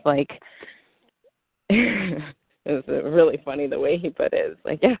truth. Like, it's really funny the way he put it. It's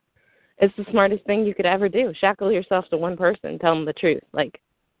like, yeah. It's the smartest thing you could ever do. Shackle yourself to one person. Tell them the truth. Like,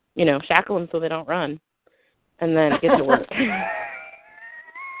 you know, shackle them so they don't run. And then get to work.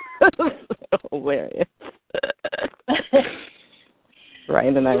 Hilarious.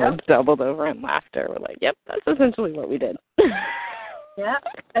 Ryan and I were doubled over in laughter. We're like, yep, that's essentially what we did. Yeah.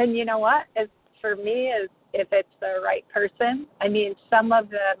 And you know what? For me, if it's the right person, I mean, some of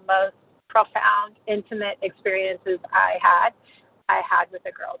the most profound, intimate experiences I had with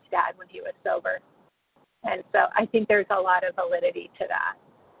a girl's dad when he was sober. And so I think there's a lot of validity to that.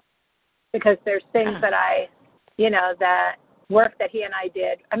 Because there's things that that work that he and I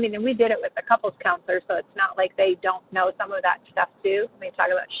did. I mean, and we did it with a couples counselor, so it's not like they don't know some of that stuff too. I mean, talk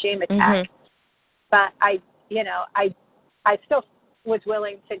about shame attack. Mm-hmm. But I still was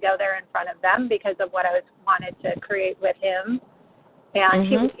willing to go there in front of them because of what I wanted to create with him. And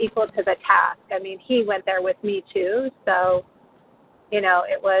he was equal to the task. I mean, he went there with me too. So, you know,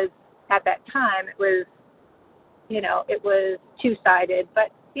 it was, at that time, it was two-sided.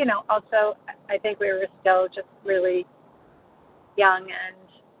 But, you know, also, I think we were still just really young, and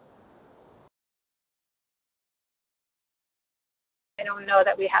I don't know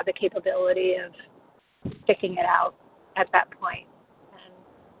that we had the capability of sticking it out at that point. And,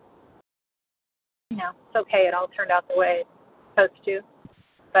 you know, it's okay. It all turned out the way it's supposed to.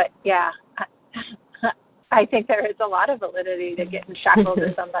 But, yeah, I think there is a lot of validity to getting shackled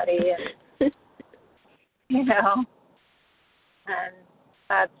to somebody, and, you know, and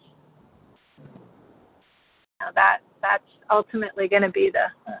that's ultimately going to be the.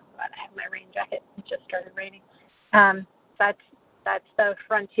 I have my rain jacket. It just started raining. That's the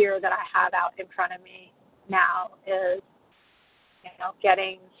frontier that I have out in front of me now is,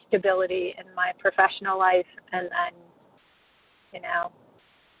 getting stability in my professional life, and then,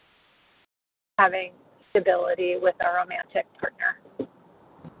 having stability with a romantic partner.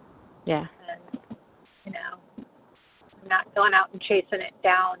 Yeah. And, I'm not going out and chasing it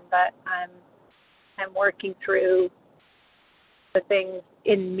down, but I'm working through the things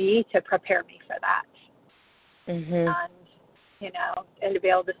in me to prepare me for that. Mm-hmm. And to be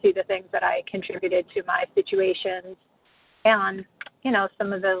able to see the things that I contributed to my situations and,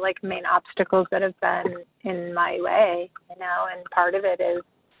 some of the main obstacles that have been in my way, and part of it is,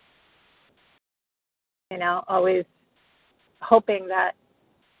 always hoping that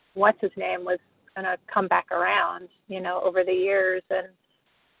what's his name was going to come back around, over the years. And,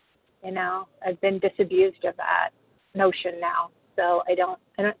 I've been disabused of that notion now. So I don't,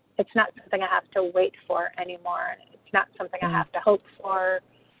 it's not something I have to wait for anymore. It's not something I have to hope for.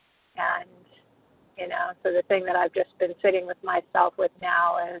 And, so the thing that I've just been sitting with myself with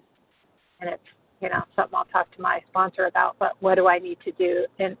now is, and it's, something I'll talk to my sponsor about, but what do I need to do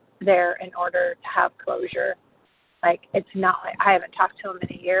in order to have closure? It's not I haven't talked to him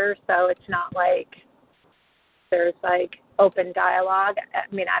in a year, so it's not like there's open dialogue.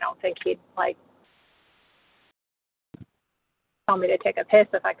 I mean, I don't think he'd tell me to take a piss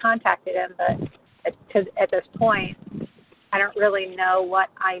if I contacted him, but at this point, I don't really know what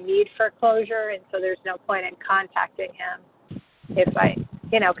I need for closure, and so there's no point in contacting him if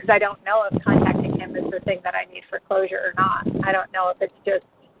because I don't know if contacting him is the thing that I need for closure or not. I don't know if it's just,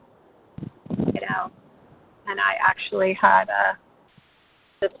 and I actually had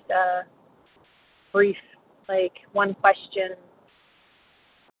just a brief, one question,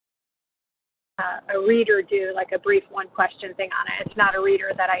 a reader do a brief one question thing on it. It's not a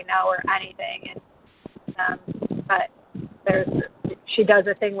reader that I know or anything, and but she does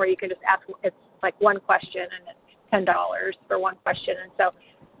a thing where you can just ask. It's one question, and it's $10 for one question. And so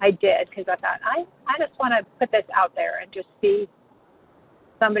I did, because I thought I just want to put this out there and just see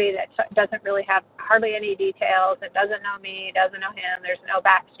somebody that doesn't really have hardly any details and doesn't know me, doesn't know him. There's no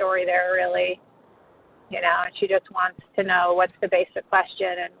backstory there really, and she just wants to know what's the basic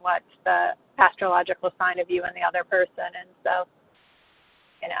question and what's the astrological sign of you and the other person. And so,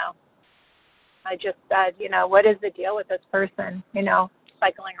 I just said, what is the deal with this person,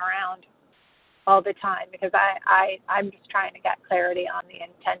 cycling around all the time? Because I'm just trying to get clarity on the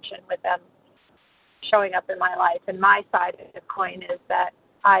intention with them showing up in my life. And my side of the coin is that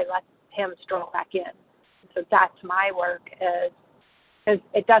I let him stroll back in. So that's my work, is because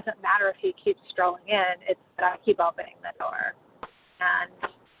it doesn't matter if he keeps strolling in, it's that I keep opening the door. And,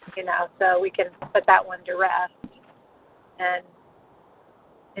 so we can put that one to rest. And,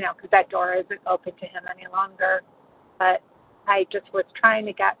 because that door isn't open to him any longer. But I just was trying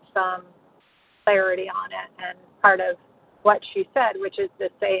to get some clarity on it. And part of what she said, which is the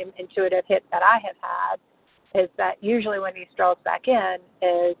same intuitive hit that I have had, is that usually when he strolls back in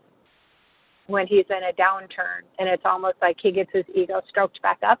is when he's in a downturn, and it's almost like he gets his ego stroked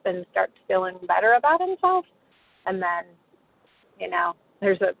back up and starts feeling better about himself. And then,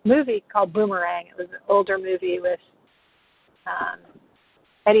 there's a movie called Boomerang. It was an older movie with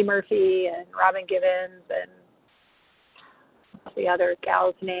Eddie Murphy and Robin Givens and what's the other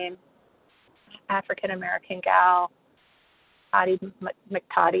gal's name? African-American gal, Toddy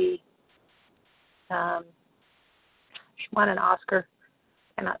McToddy. She won an Oscar.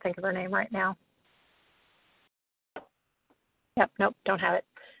 I cannot think of her name right now. Yep, nope, don't have it.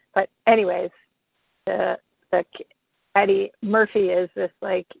 But anyways, the Eddie Murphy is this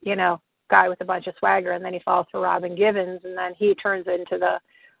guy with a bunch of swagger, and then he falls for Robin Givens, and then he turns into the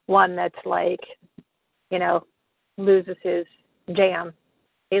one that's loses his jam.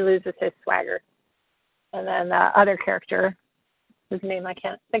 He loses his swagger. And then the other character, whose name I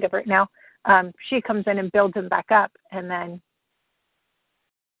can't think of right now, she comes in and builds him back up, and then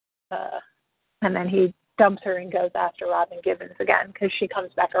he dumps her and goes after Robin Givens again, because she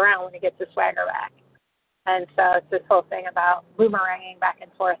comes back around when he gets his swagger back. And so it's this whole thing about boomeranging back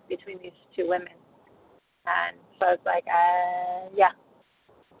and forth between these two women. And so it's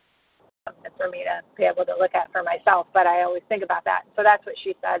something for me to be able to look at for myself. But I always think about that. So that's what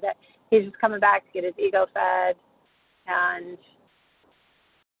she said, that he's just coming back to get his ego fed, and,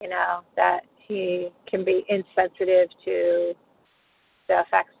 that he can be insensitive to the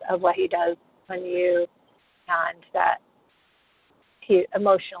effects of what he does on you, and that he's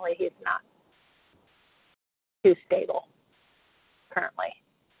not too stable currently.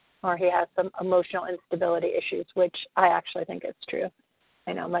 or he has some emotional instability issues, which I actually think is true.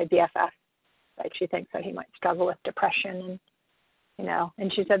 I know my BFF, like she thinks that he might struggle with depression,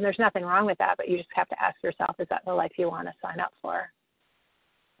 and she said there's nothing wrong with that, but you just have to ask yourself, is that the life you want to sign up for?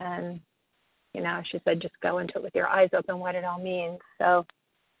 And, she said just go into it with your eyes open, what it all means. So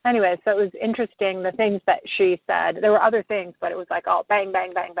anyway, so it was interesting, the things that she said. There were other things, but it was like all bang,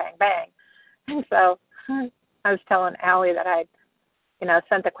 bang, bang, bang, bang. And so I was telling Allie that I,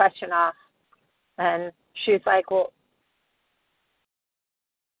 sent the question off, and she's like, well,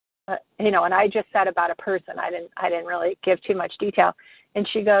 and I just said about a person. I didn't really give too much detail. And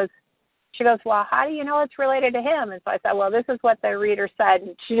she goes, well, how do you know it's related to him? And so I said, well, this is what the reader said.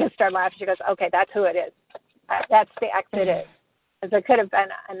 And she just started laughing. She goes, okay, that's who it is. That's the ex it is. Because there could have been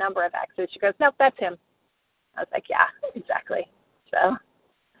a number of exes. She goes, nope, that's him. I was like, yeah, exactly. So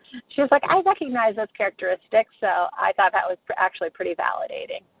she was like, I recognize those characteristics. So I thought that was actually pretty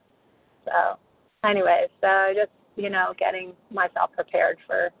validating. So anyway, so just, getting myself prepared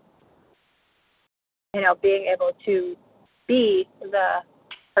for, being able to be the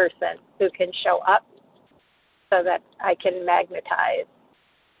person who can show up so that I can magnetize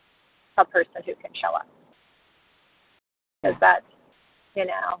a person who can show up. Because that's,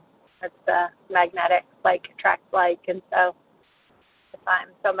 it's the magnetic, like, attracts like. And so if I'm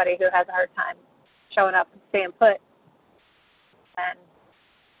somebody who has a hard time showing up and staying put, and,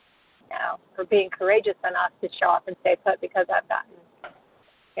 for being courageous enough to show up and stay put because I've gotten,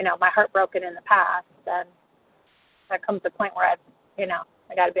 my heart broken in the past, then there comes a point where I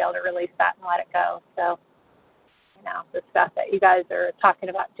got to be able to release that and let it go. So, the stuff that you guys are talking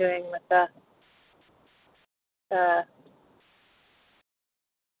about doing with the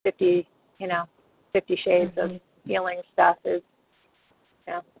 50 shades of healing stuff is,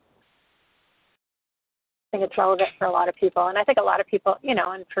 I think it's relevant for a lot of people. And I think a lot of people,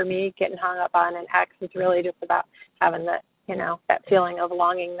 and for me, getting hung up on an ex is really just about having that, that feeling of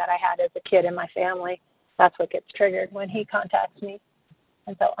longing that I had as a kid in my family. That's what gets triggered when he contacts me.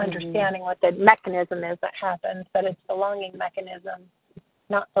 And so understanding what the mechanism is that happens, that it's the longing mechanism,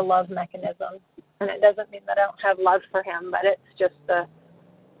 not the love mechanism. And it doesn't mean that I don't have love for him, but it's just I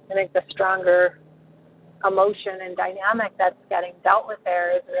think the stronger emotion and dynamic that's getting dealt with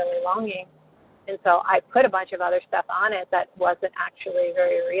there is really longing. And so I put a bunch of other stuff on it that wasn't actually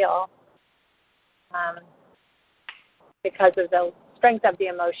very real because of the strength of the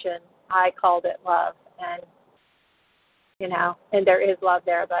emotion. I called it love, and and there is love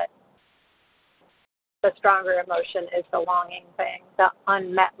there, but the stronger emotion is the longing thing, the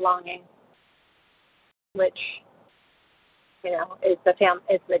unmet longing, which is the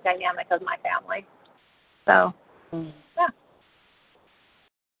dynamic of my family. So yeah.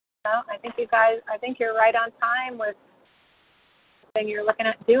 So I think you guys, you're right on time with the thing you're looking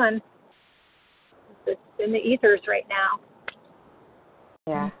at doing. It's in the ethers right now.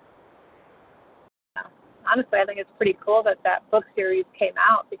 Yeah. So, honestly, I think it's pretty cool that book series came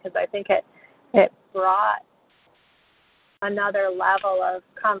out, because I think it brought another level of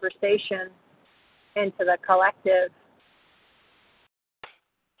conversation into the collective,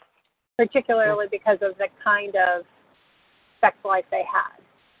 particularly because of the kind of sex life they had.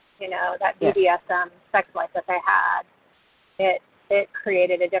 That BDSM sex life that they had, it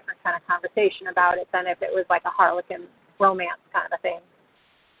created a different kind of conversation about it than if it was like a Harlequin romance kind of a thing.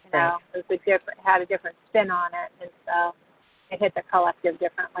 It had a different spin on it, and so it hit the collective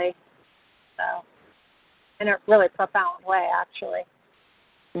differently. So, in a really profound way, actually.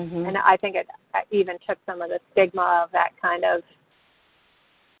 Mm-hmm. And I think it even took some of the stigma of that kind of,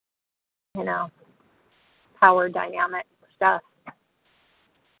 power dynamic stuff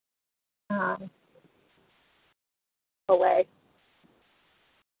away.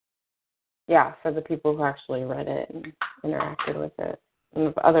 Yeah, for the people who actually read it and interacted with it. And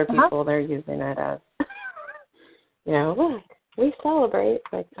with other people, they're using it as, look, we celebrate.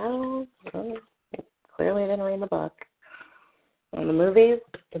 Like, oh, clearly didn't read the book. And the movies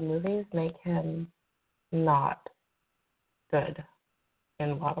make him not good in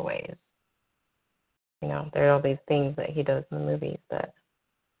a lot of ways. There are all these things that he does in the movies that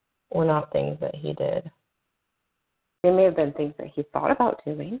were not things that he did. They may have been things that he thought about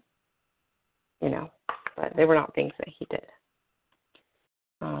doing, but they were not things that he did.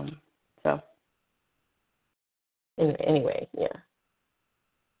 So, anyway, yeah.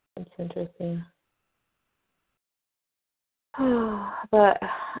 It's interesting. But,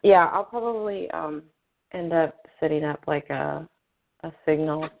 yeah, I'll probably end up setting up like a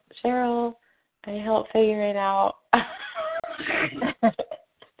signal. Cheryl, I help figure it out.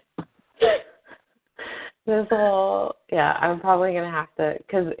 This whole, yeah, I'm probably going to have to,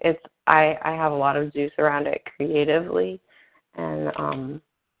 because I have a lot of juice around it creatively, and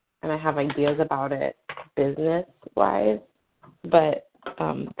I have ideas about it business-wise, but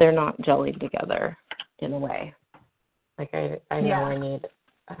they're not gelling together in a way. Like, I know I need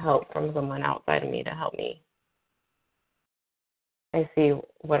help from someone outside of me to help me. I see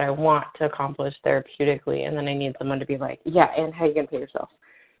what I want to accomplish therapeutically, and then I need someone to be like, yeah, and how are you going to pay yourself?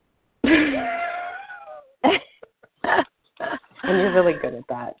 And you're really good at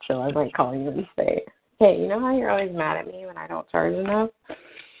that, so I might call you and say, hey, you know how you're always mad at me when I don't charge enough?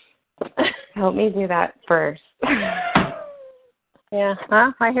 Help me do that first. Yeah,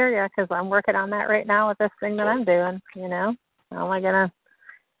 well, I hear you, because I'm working on that right now with this thing that I'm doing, you know. How am I going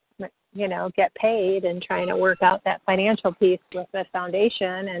to, you know, get paid and trying to work out that financial piece with the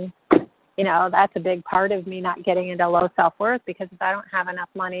foundation? And, you know, that's a big part of me not getting into low self-worth, because if I don't have enough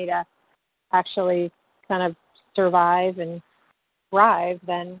money to actually kind of survive and thrive,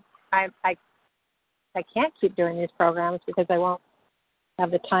 then I can't keep doing these programs because I won't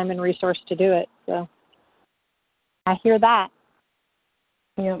have the time and resource to do it. So I hear that.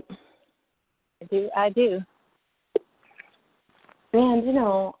 Yep. I do. And, you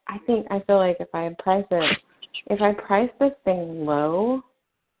know, I feel like if I price this thing low,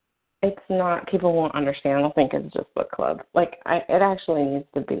 it's not, people won't understand. They'll think it's just book club. Like, it actually needs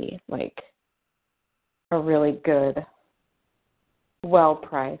to be, like, a really good,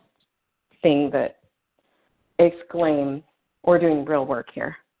 well-priced thing that exclaims, we're doing real work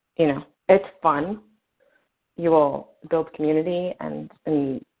here. You know, it's fun. You will build community and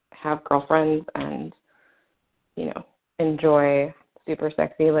have girlfriends and, you know, enjoy super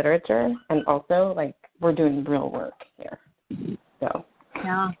sexy literature. And also, like, we're doing real work here. So,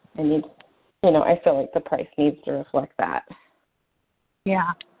 yeah. I feel like the price needs to reflect that.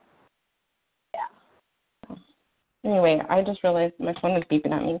 Yeah. Anyway, I just realized my phone is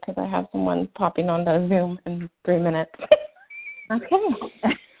beeping at me because I have someone popping onto Zoom in 3 minutes. Okay.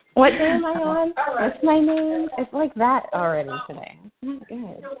 What day am I on? What's my name? It's like that already today. It's not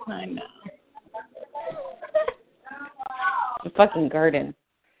good. I know. The fucking garden.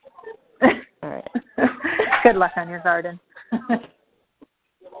 All right. Good luck on your garden. All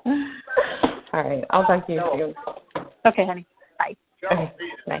right. I'll talk to you soon. Okay, honey. Bye. Okay.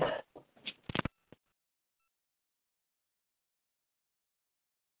 Bye.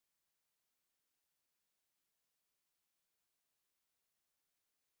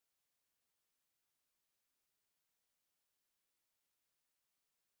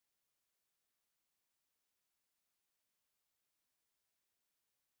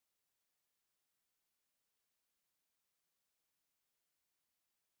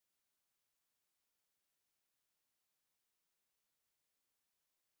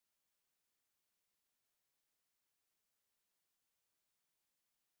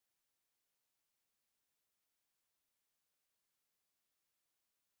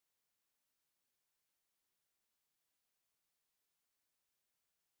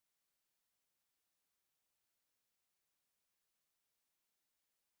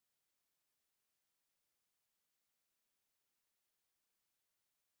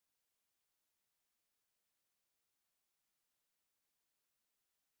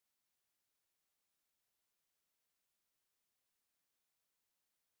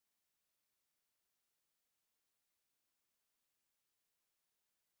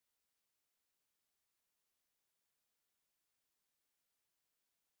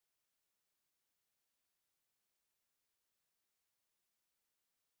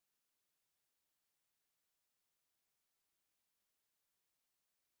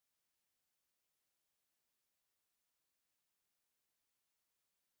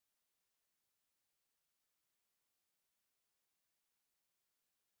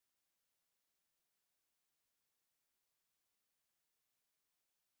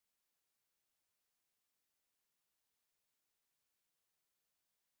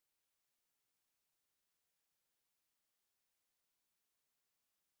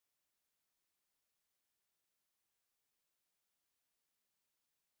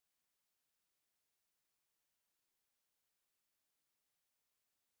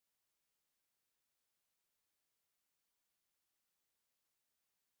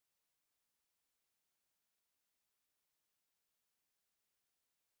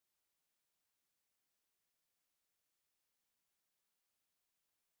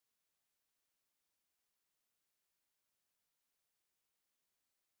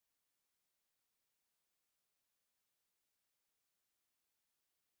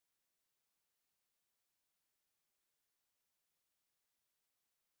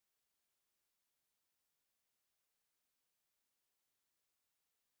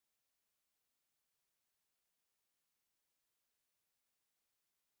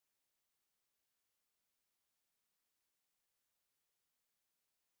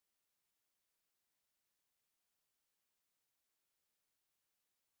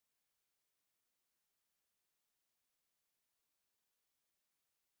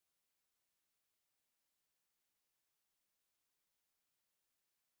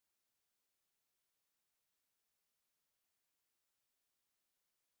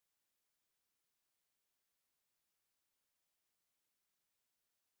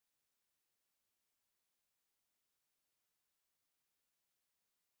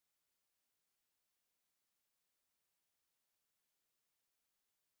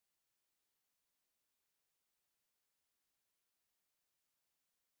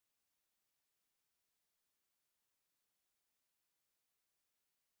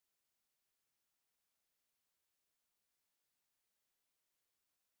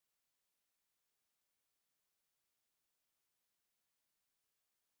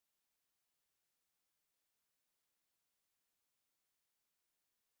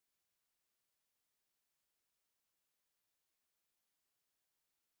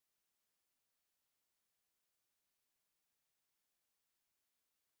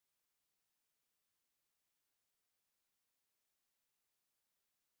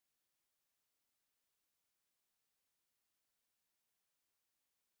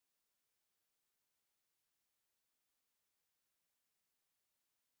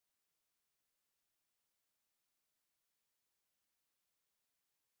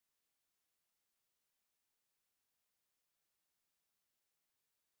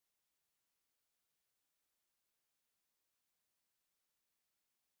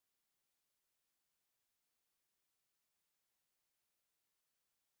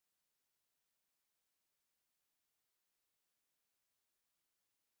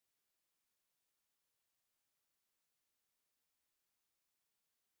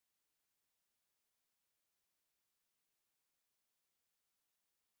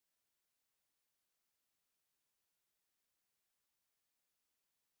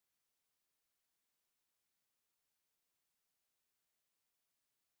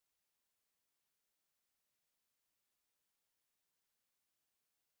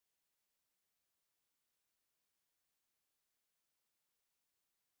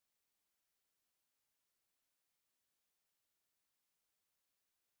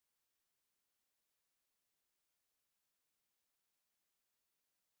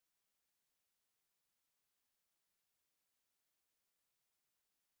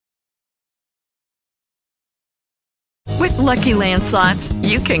 With Lucky Land Slots,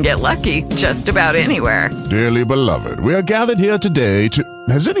 you can get lucky just about anywhere. Dearly beloved, we are gathered here today to...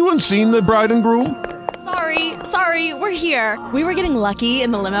 Has anyone seen the bride and groom? Sorry, we're here. We were getting lucky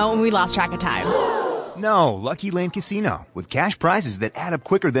in the limo and we lost track of time. No, Lucky Land Casino, with cash prizes that add up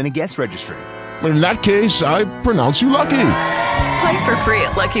quicker than a guest registry. In that case, I pronounce you lucky. Play for free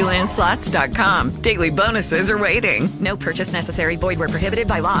at LuckyLandSlots.com. Daily bonuses are waiting. No purchase necessary. Void where prohibited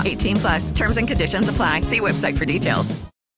by law. 18+. Terms and conditions apply. See website for details.